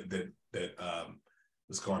have that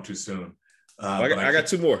was gone too soon. I got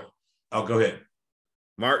 2 more. Oh, go ahead.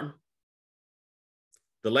 Martin.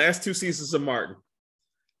 The last 2 seasons of Martin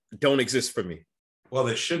don't exist for me. Well,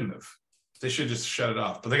 they shouldn't have. They should just shut it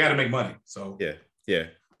off. But they got to make money. So yeah.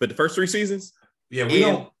 But the first 3 seasons, we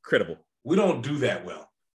don't do that well.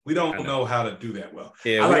 We don't know how to do that well.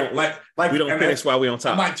 Yeah, we don't finish while we're on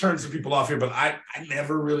top. I might turn some people off here, but I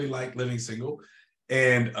never really liked Living Single,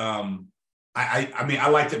 and I mean I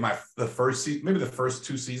liked it the first season, maybe the first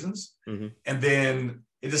 2 seasons, and then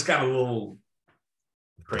it just got a little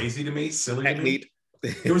crazy to me, silly to me.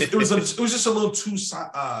 It was just a little too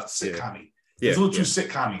sitcom-y. It was a little too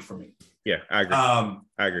sitcom-y for me. Yeah, I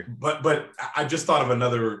agree. But I just thought of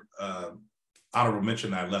another honorable mention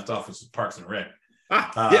that I left off, was Parks and Rec.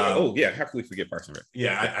 How can we forget Parks and Rec?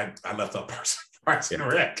 Yeah, I left off Parks and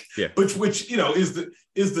Rec. Yeah, which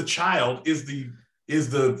is the child is the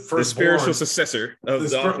first the spiritual successor of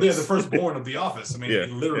the Office. The firstborn of The Office. I mean,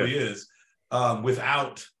 it literally is.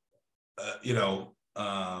 Without well,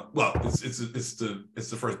 it's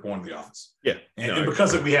the firstborn of The Office. Yeah, and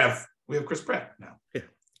because we have Chris Pratt now.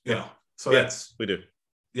 Yeah, so that's we do.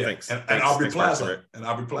 Yeah, thanks. And thanks, Aubrey thanks, Plaza and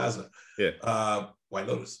Aubrey Plaza. Yeah, White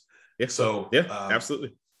Lotus. Yeah. So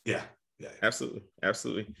absolutely. Yeah. Absolutely.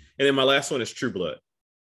 And then my last one is True Blood.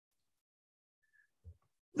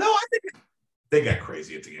 No, I think they got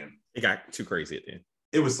crazy at the end. It got too crazy at the end.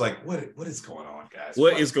 It was like, what is going on, guys?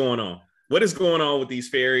 What is going on? What is going on with these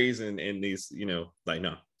fairies and these, like,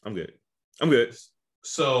 no, I'm good.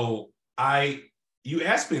 So you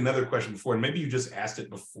asked me another question before, and maybe you just asked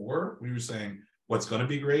it before. We were saying what's going to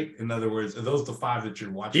be great. In other words, are those the 5 that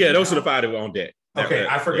you're watching? Yeah, those are the 5 that were on deck. Okay,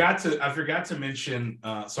 I forgot to mention.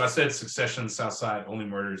 So I said Succession, Southside, Only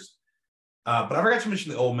Murders, but I forgot to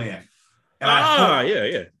mention The Old Man. And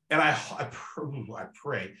yeah. And I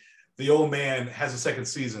pray The Old Man has a second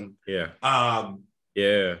season. Yeah.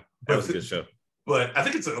 Yeah, that was a good show. But I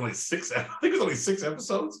think it's only 6. I think it's only 6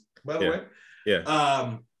 episodes. By the way.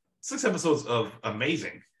 Yeah. 6 episodes of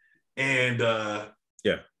amazing, and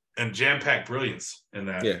and jam-packed brilliance in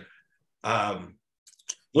that. Yeah.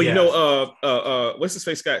 Well, what's his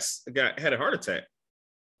face had a heart attack.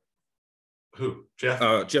 Who? Jeff?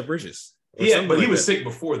 Jeff Bridges. Yeah, but he was sick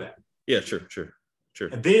before that. Yeah, sure.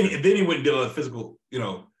 And then he went and did all the physical,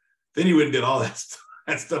 then he went and did all that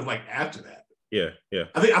stuff like after that. Yeah.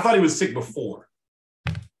 I thought he was sick before,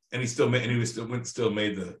 and he still made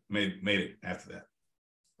it after that.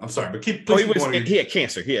 I'm sorry, but keep going. He had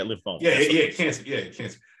cancer. He had lymphoma. Yeah, he had cancer. Yeah,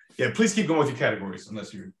 cancer. Yeah, please keep going with your categories,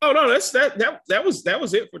 unless you're. Oh no, that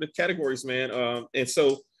was it for the categories, man. And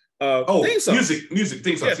so theme songs. music,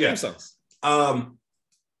 theme songs. Theme songs.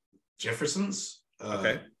 Jeffersons.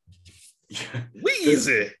 Okay.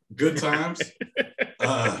 Weezy. Good times.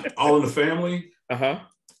 All in the Family.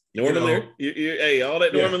 Norman Lear. Hey, all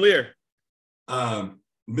that Norman Lear.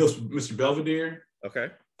 Mr. Belvedere. Okay.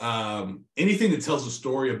 Anything that tells a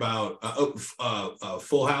story about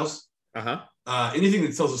Full House. Anything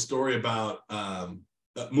that tells a story about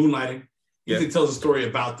moonlighting. Anything that tells a story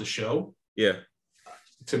about the show. Yeah.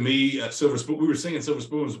 To me, Silver Spoon. We were singing Silver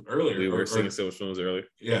Spoons earlier. We were singing Silver Spoons earlier.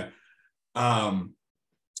 Yeah.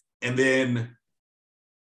 And then,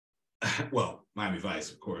 well, Miami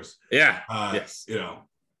Vice, of course. Yeah. Yes.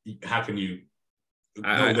 How can you?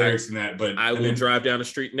 No lyrics in that, but I will drive down the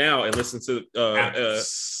street now and listen to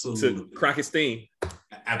Crockett's theme.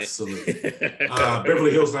 Absolutely.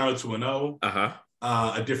 Beverly Hills 90210.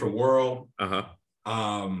 A Different World.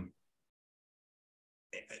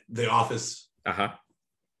 The Office.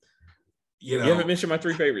 You haven't mentioned my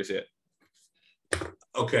 3 favorites yet.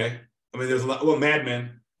 Okay. I mean, there's a lot. Well, Mad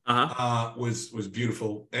Men was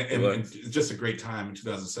beautiful and just a great time in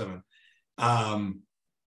 2007.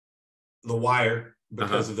 The Wire,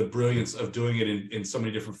 because of the brilliance of doing it in so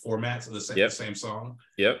many different formats of the same song.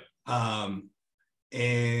 Yep.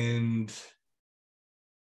 And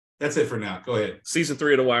that's it for now. Go ahead. Season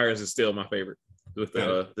 3 of The Wire is still my favorite with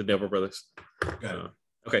the Neville brothers. Got it.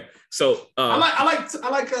 Okay, so I like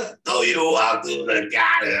throw you out to the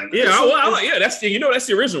garden. Yeah, that's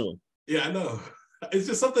the original one. Yeah, I know. It's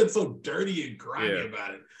just something so dirty and grimy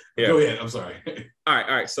about it. Yeah. Go ahead. I'm sorry. All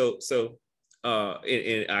right. So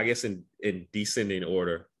in I guess in descending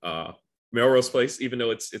order, Melrose Place, even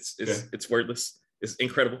though it's wordless, it's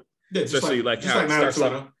incredible. Yeah, especially like how it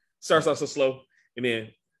starts off so slow, and then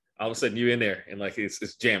all of a sudden you're in there and like it's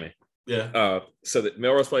jamming. Yeah. So that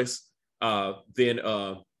Melrose Place. Then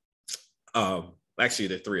actually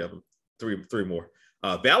there are 3 of them, three more.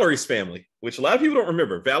 Valerie's Family, which a lot of people don't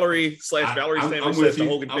remember. Valerie's Family / the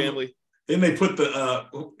Hogan Family. Then they put the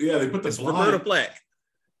Roberta Flack.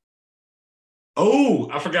 Oh,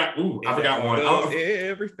 I forgot. I forgot one.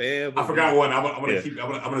 Every family. I forgot one. I'm gonna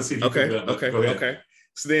see if you can do that. Okay.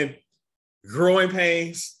 So then Growing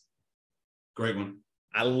Pains. Great one.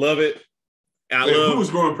 I love it. Who was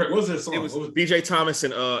Growing Pains? What was that song? It was BJ Thomas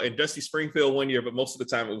and Dusty Springfield one year, but most of the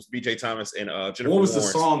time it was BJ Thomas and Jennifer What was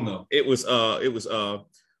Lawrence. The song though? It was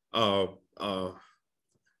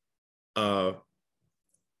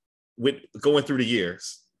with going through the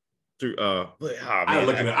years. I'll look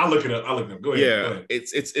it up. Go ahead. Yeah, go ahead.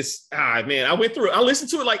 It's man. I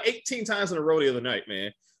listened to it like 18 times in a row the other night,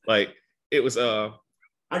 man. Like it was I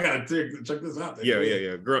gotta check this out.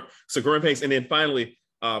 Yeah. So Growing Pains, and then finally,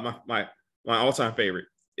 my all-time favorite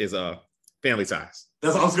is Family Ties.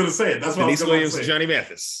 That's what I was gonna say. That's what Denise Williams and Johnny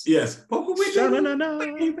Mathis. Yes.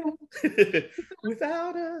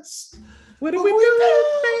 Without us, what do we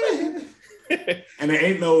do? And there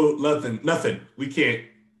ain't nothing we can't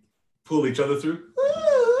pull each other through.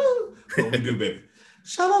 But we do, baby.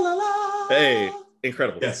 Hey,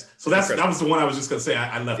 incredible. Yes. So that was the one I was just gonna say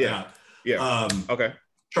I left out. Yeah. Okay.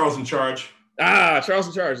 Charles in Charge. Charles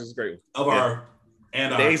in Charge is a great one. Of our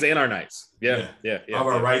and days and our nights. Yeah. Of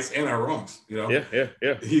our rights and our wrongs. You know. Yeah.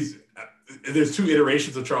 There's two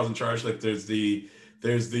iterations of Charles in Charge. Like there's the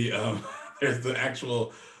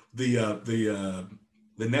actual the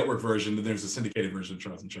network version, and there's the syndicated version of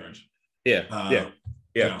Charles in Charge. Yeah.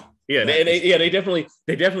 You know, they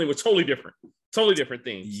definitely were totally different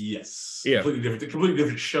things. Yes. Yeah. Completely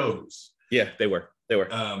different shows. Yeah, they were.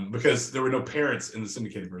 Because there were no parents in the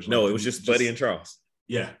syndicated version. No, it was just Buddy and Charles.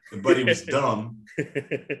 Yeah, and Buddy was dumb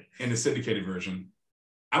in the syndicated version.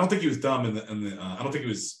 I don't think he was dumb in the. I don't think he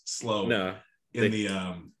was slow. No, in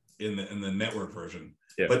the network version.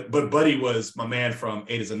 Yeah. But Buddy was my man from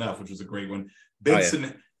Eight Is Enough, which was a great one.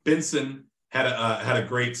 Benson had a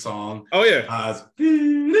great song. Oh yeah.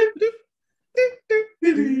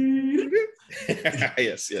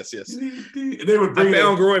 Yes. They would bring I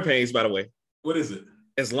found growing pains, by the way. What is it?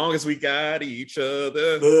 As long as we got each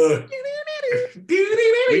other,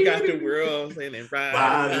 we got the world and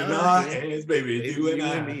right in our hands, baby. You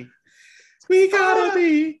and me. We gotta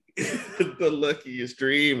be the luckiest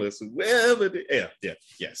dreamers, whoever.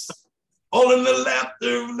 Yes. All in the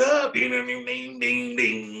laughter of love. Ding, ding, ding, ding,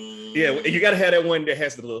 ding. Yeah, you gotta have that one that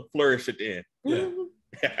has the little flourish at the end. Yeah.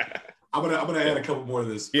 I'm gonna add a couple more of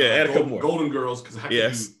this. Yeah, add a couple more. Golden Girls, because how can you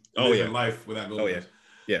live in life without Golden Girls?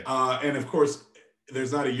 Yeah. And of course,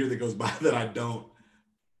 there's not a year that goes by that I don't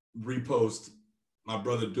repost my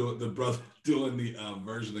brother doing the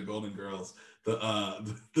version of Golden Girls,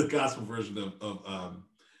 the gospel version of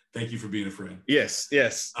Thank You for Being a Friend. Yes.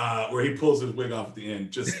 Where he pulls his wig off at the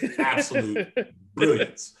end, just absolute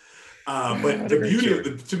brilliance. But the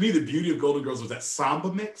beauty of Golden Girls was that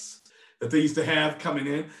samba mix that they used to have coming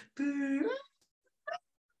in.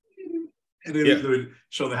 And then they would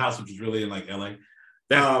show the house, which was really in like LA.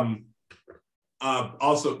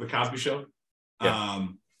 Also the Cosby Show.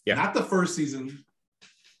 Not the first season,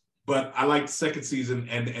 but I liked the second season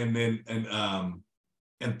and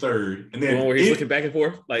third. And then the one where he's looking back and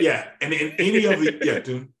forth. And then any of the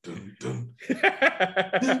dun, dun, dun.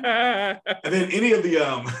 And then any of the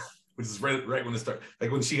which is right when it started,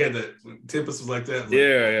 like when she had the Tempest was like that.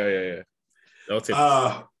 Yeah. No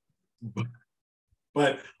Tempest.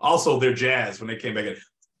 But also their jazz when they came back in.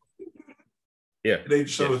 Yeah. They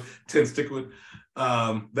showed Tim Stickwood.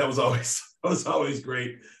 That was always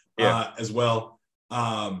great as well.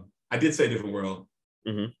 I did say Different World.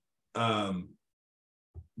 Mm-hmm.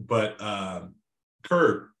 But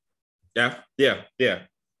Curb. Yeah.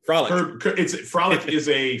 Frolic. Frolic is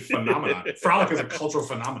a phenomenon. Frolic is a cultural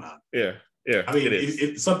phenomenon. Yeah. I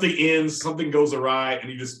mean, something ends, something goes awry, and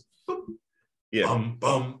you just bum, bum,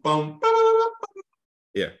 bum, bum, bum.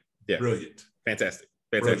 Yeah. Brilliant. Fantastic.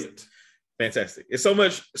 It's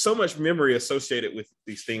so much memory associated with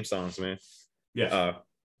these theme songs, man. Yeah.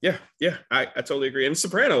 I totally agree. And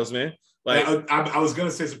Sopranos, man. Like I was gonna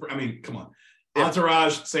say, I mean, come on. Yeah.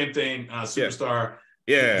 Entourage, same thing. Superstar.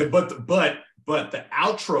 Yeah. But the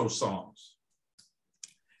outro songs.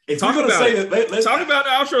 Talk about the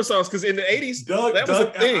outro songs, because in the 80s, that was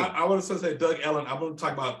a thing. I want to say Doug Ellen. I'm going to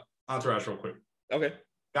talk about Entourage real quick. Okay.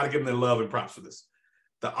 Got to give them their love and props for this.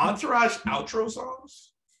 The Entourage outro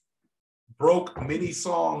songs broke many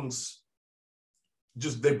songs.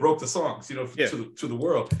 They broke the songs, to the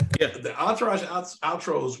world. Yeah. The Entourage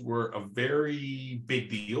outros were a very big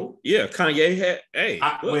deal. Yeah. Kanye had,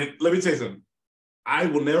 let me tell you something. I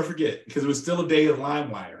will never forget, because it was still a day of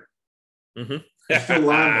LimeWire. Mm-hmm. Still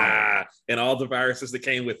LimeWire. And all the viruses that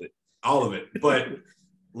came with it. All of it. But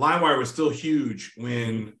LimeWire was still huge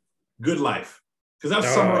when Good Life, because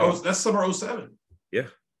that's summer 07. Yeah.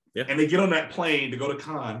 And they get on that plane to go to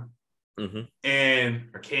Cannes.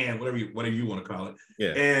 Mm-hmm. Or Cannes, whatever you want to call it. Yeah.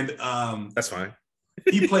 And that's fine.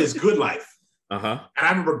 He plays Good Life. Uh-huh. And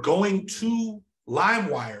I remember going to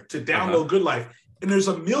LimeWire to download Good Life, and there's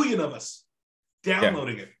a million of us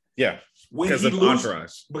downloading it. Yeah. Because of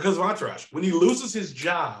Entourage. When he loses his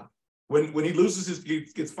job, when he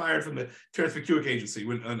gets fired from the Terrence McEwick agency,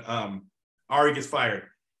 when Ari gets fired,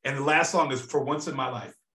 and the last song is For Once in My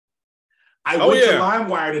Life. I went to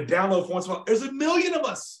LimeWire to download For Once in My Life. There's a million of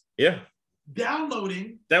us. Yeah.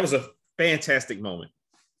 Downloading. That was a fantastic moment.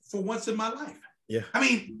 For Once in My Life. Yeah. I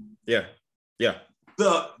mean. Yeah. I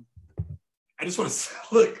just want to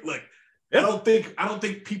look. Yeah. I don't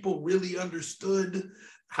think people really understood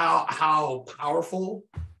how powerful,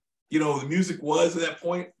 the music was at that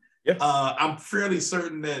point. Yeah. I'm fairly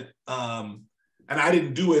certain that, and I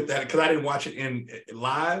didn't do it because I didn't watch it in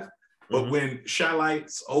live. But when Shy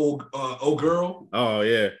Light's old girl. Oh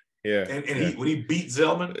yeah. Yeah. And when he beat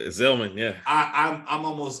Zellman. Yeah. I'm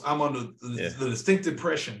on the distinct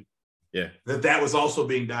impression Yeah. That was also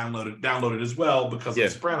being downloaded as well because of The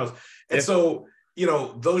Sopranos. And so,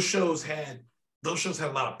 those shows had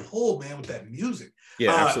a lot of pull, man, with that music.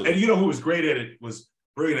 Yeah, absolutely. And who was great at it was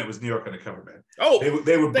brilliant. It was New York Undercover, man. Oh,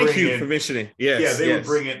 they would thank you for mentioning. Yes, yeah, they would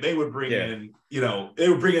bring in. They would bring in. They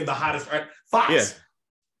would bring in the hottest. Right? Fox.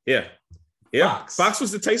 Yeah. Fox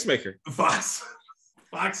was the tastemaker. Fox.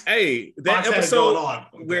 Hey, that Fox episode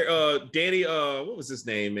where Danny, what was his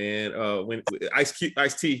name, man? When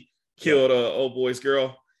Ice-T killed old boy's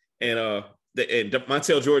girl, and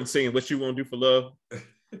Montel Jordan singing "What You Won't Do for Love."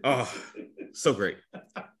 Oh, so great,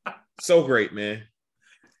 man.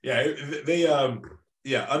 Yeah, they New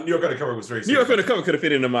York Undercover was very. New York Undercover could have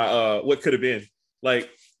fit into my what could have been like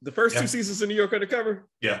the first 2 seasons of New York Undercover.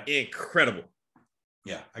 Yeah, incredible.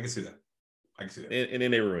 Yeah, I can see that. And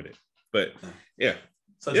then they ruined it, but yeah.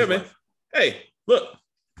 Such man. Life. Hey, look,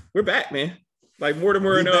 we're back, man. Like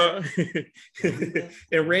Mortimer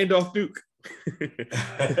and Randolph Duke.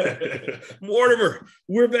 Mortimer,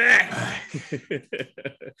 we're back.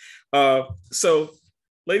 So,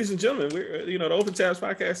 ladies and gentlemen, we're the Open Tabs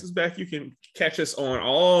podcast is back. You can catch us on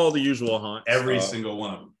all the usual haunts. Every single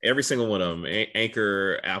one of them. Every single one of them.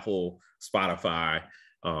 Anchor, Apple, Spotify.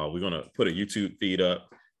 We're gonna put a YouTube feed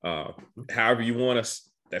up. However you want us,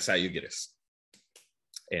 that's how you get us.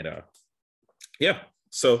 And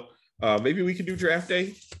so maybe we can do draft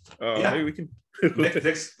day. Maybe we can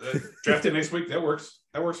next draft day next week. That works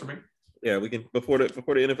for me. Yeah, we can before the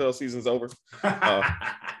NFL season's over.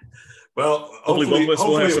 Well, hopefully both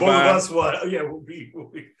of us will. Yeah, we'll be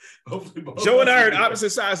hopefully both. Joe and I are on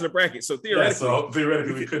opposite sides of the bracket, so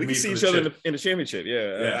theoretically we could see each other in the championship.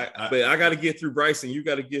 But I got to get through Bryson. You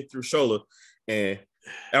got to get through Shola,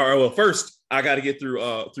 first I got to get through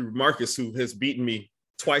Marcus, who has beaten me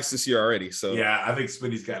twice this year already. So yeah, I think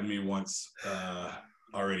Smitty's gotten me once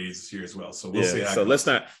already this year as well. So we'll see. So let's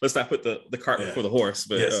not put the cart before the horse.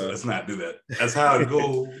 But let's not do that. That's how it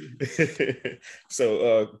goes.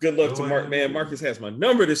 So good luck to Mark, man. Marcus has my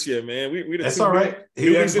number this year, man. That's all right.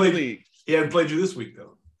 He hadn't played you this week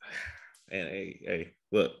though. And hey,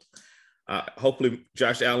 look. Hopefully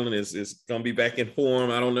Josh Allen is gonna be back in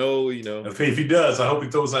form. I don't know, If he does, I hope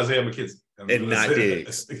he throws Isaiah McKenzie. And not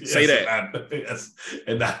Diggs. Say that.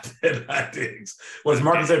 And not Diggs. What does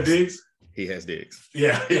Marcus have, Diggs? He has Diggs.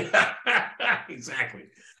 Yeah. Exactly.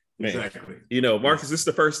 Man. Exactly. Marcus, this is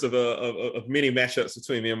the first of many matchups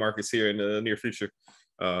between me and Marcus here in the near future.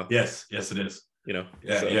 Yes, it is. Y'all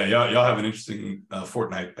have an interesting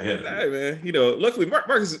fortnight ahead. Hey, man. Luckily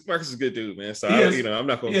Marcus is a good dude, man. So I'm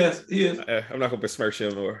not going. Yes, he is. I'm not going to besmirch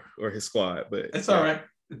him or his squad, but it's all right.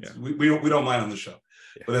 We don't mind on the show,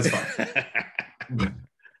 but that's fine.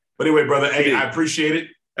 But anyway, brother, hey, I appreciate it.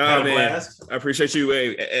 Oh, man. Blast. I appreciate you.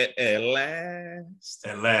 At last.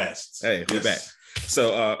 Hey, we're back.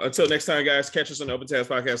 So until next time, guys, catch us on the Open Tabs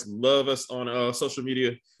podcast. Love us on social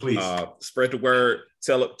media. Please spread the word.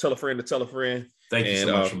 Tell a friend to tell a friend. Thank you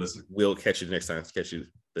so much for listening. We'll catch you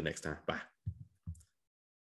the next time. Bye.